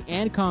Berkeley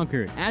and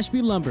Concord.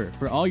 Ashby Lumber,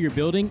 for all your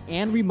building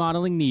and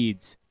remodeling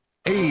needs.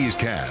 A's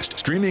Cast,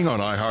 streaming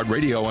on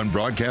iHeartRadio and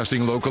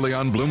broadcasting locally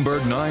on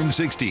Bloomberg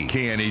 960,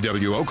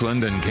 KNEW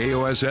Oakland, and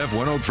KOSF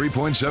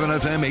 103.7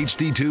 FM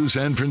HD2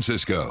 San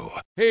Francisco.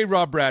 Hey,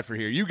 Rob Bradford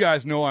here. You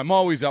guys know I'm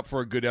always up for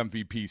a good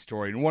MVP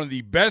story, and one of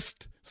the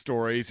best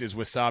stories is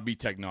Wasabi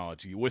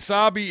Technology.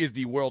 Wasabi is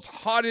the world's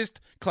hottest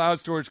cloud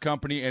storage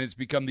company, and it's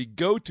become the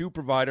go-to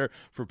provider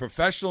for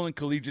professional and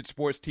collegiate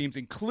sports teams,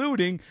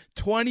 including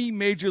 20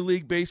 Major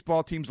League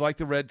Baseball teams like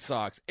the Red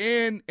Sox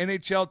and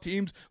NHL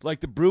teams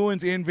like the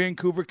Bruins and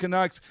Vancouver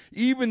Canucks.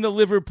 Even the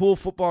Liverpool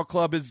Football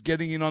Club is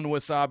getting in on the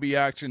Wasabi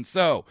action.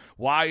 So,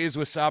 why is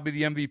Wasabi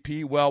the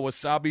MVP? Well,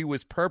 Wasabi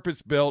was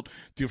purpose-built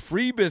to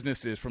free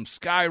businesses from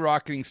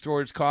skyrocketing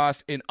storage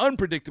costs and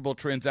unpredictable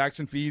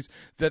transaction fees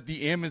that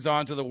the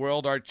Amazons of the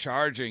world are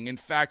charging. In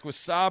fact,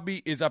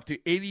 Wasabi is up to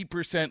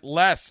 80%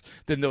 less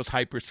than those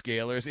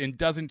hyperscalers and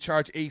doesn't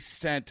charge a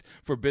cent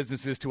for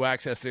businesses to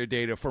access their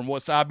data. From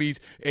Wasabi's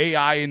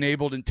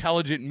AI-enabled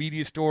intelligent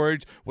media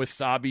storage,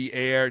 Wasabi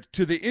Air,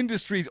 to the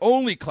industry's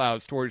only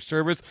cloud storage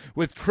service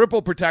with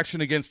triple protection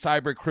against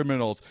cyber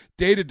criminals,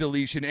 data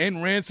deletion, and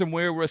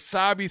ransomware,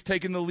 Wasabi's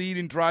taken the lead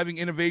in driving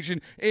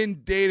innovation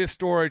in data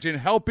storage and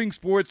helping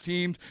sports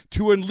teams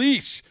to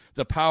unleash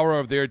the power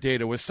of their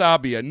data.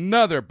 Wasabi,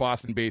 another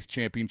Boston-based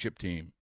championship team.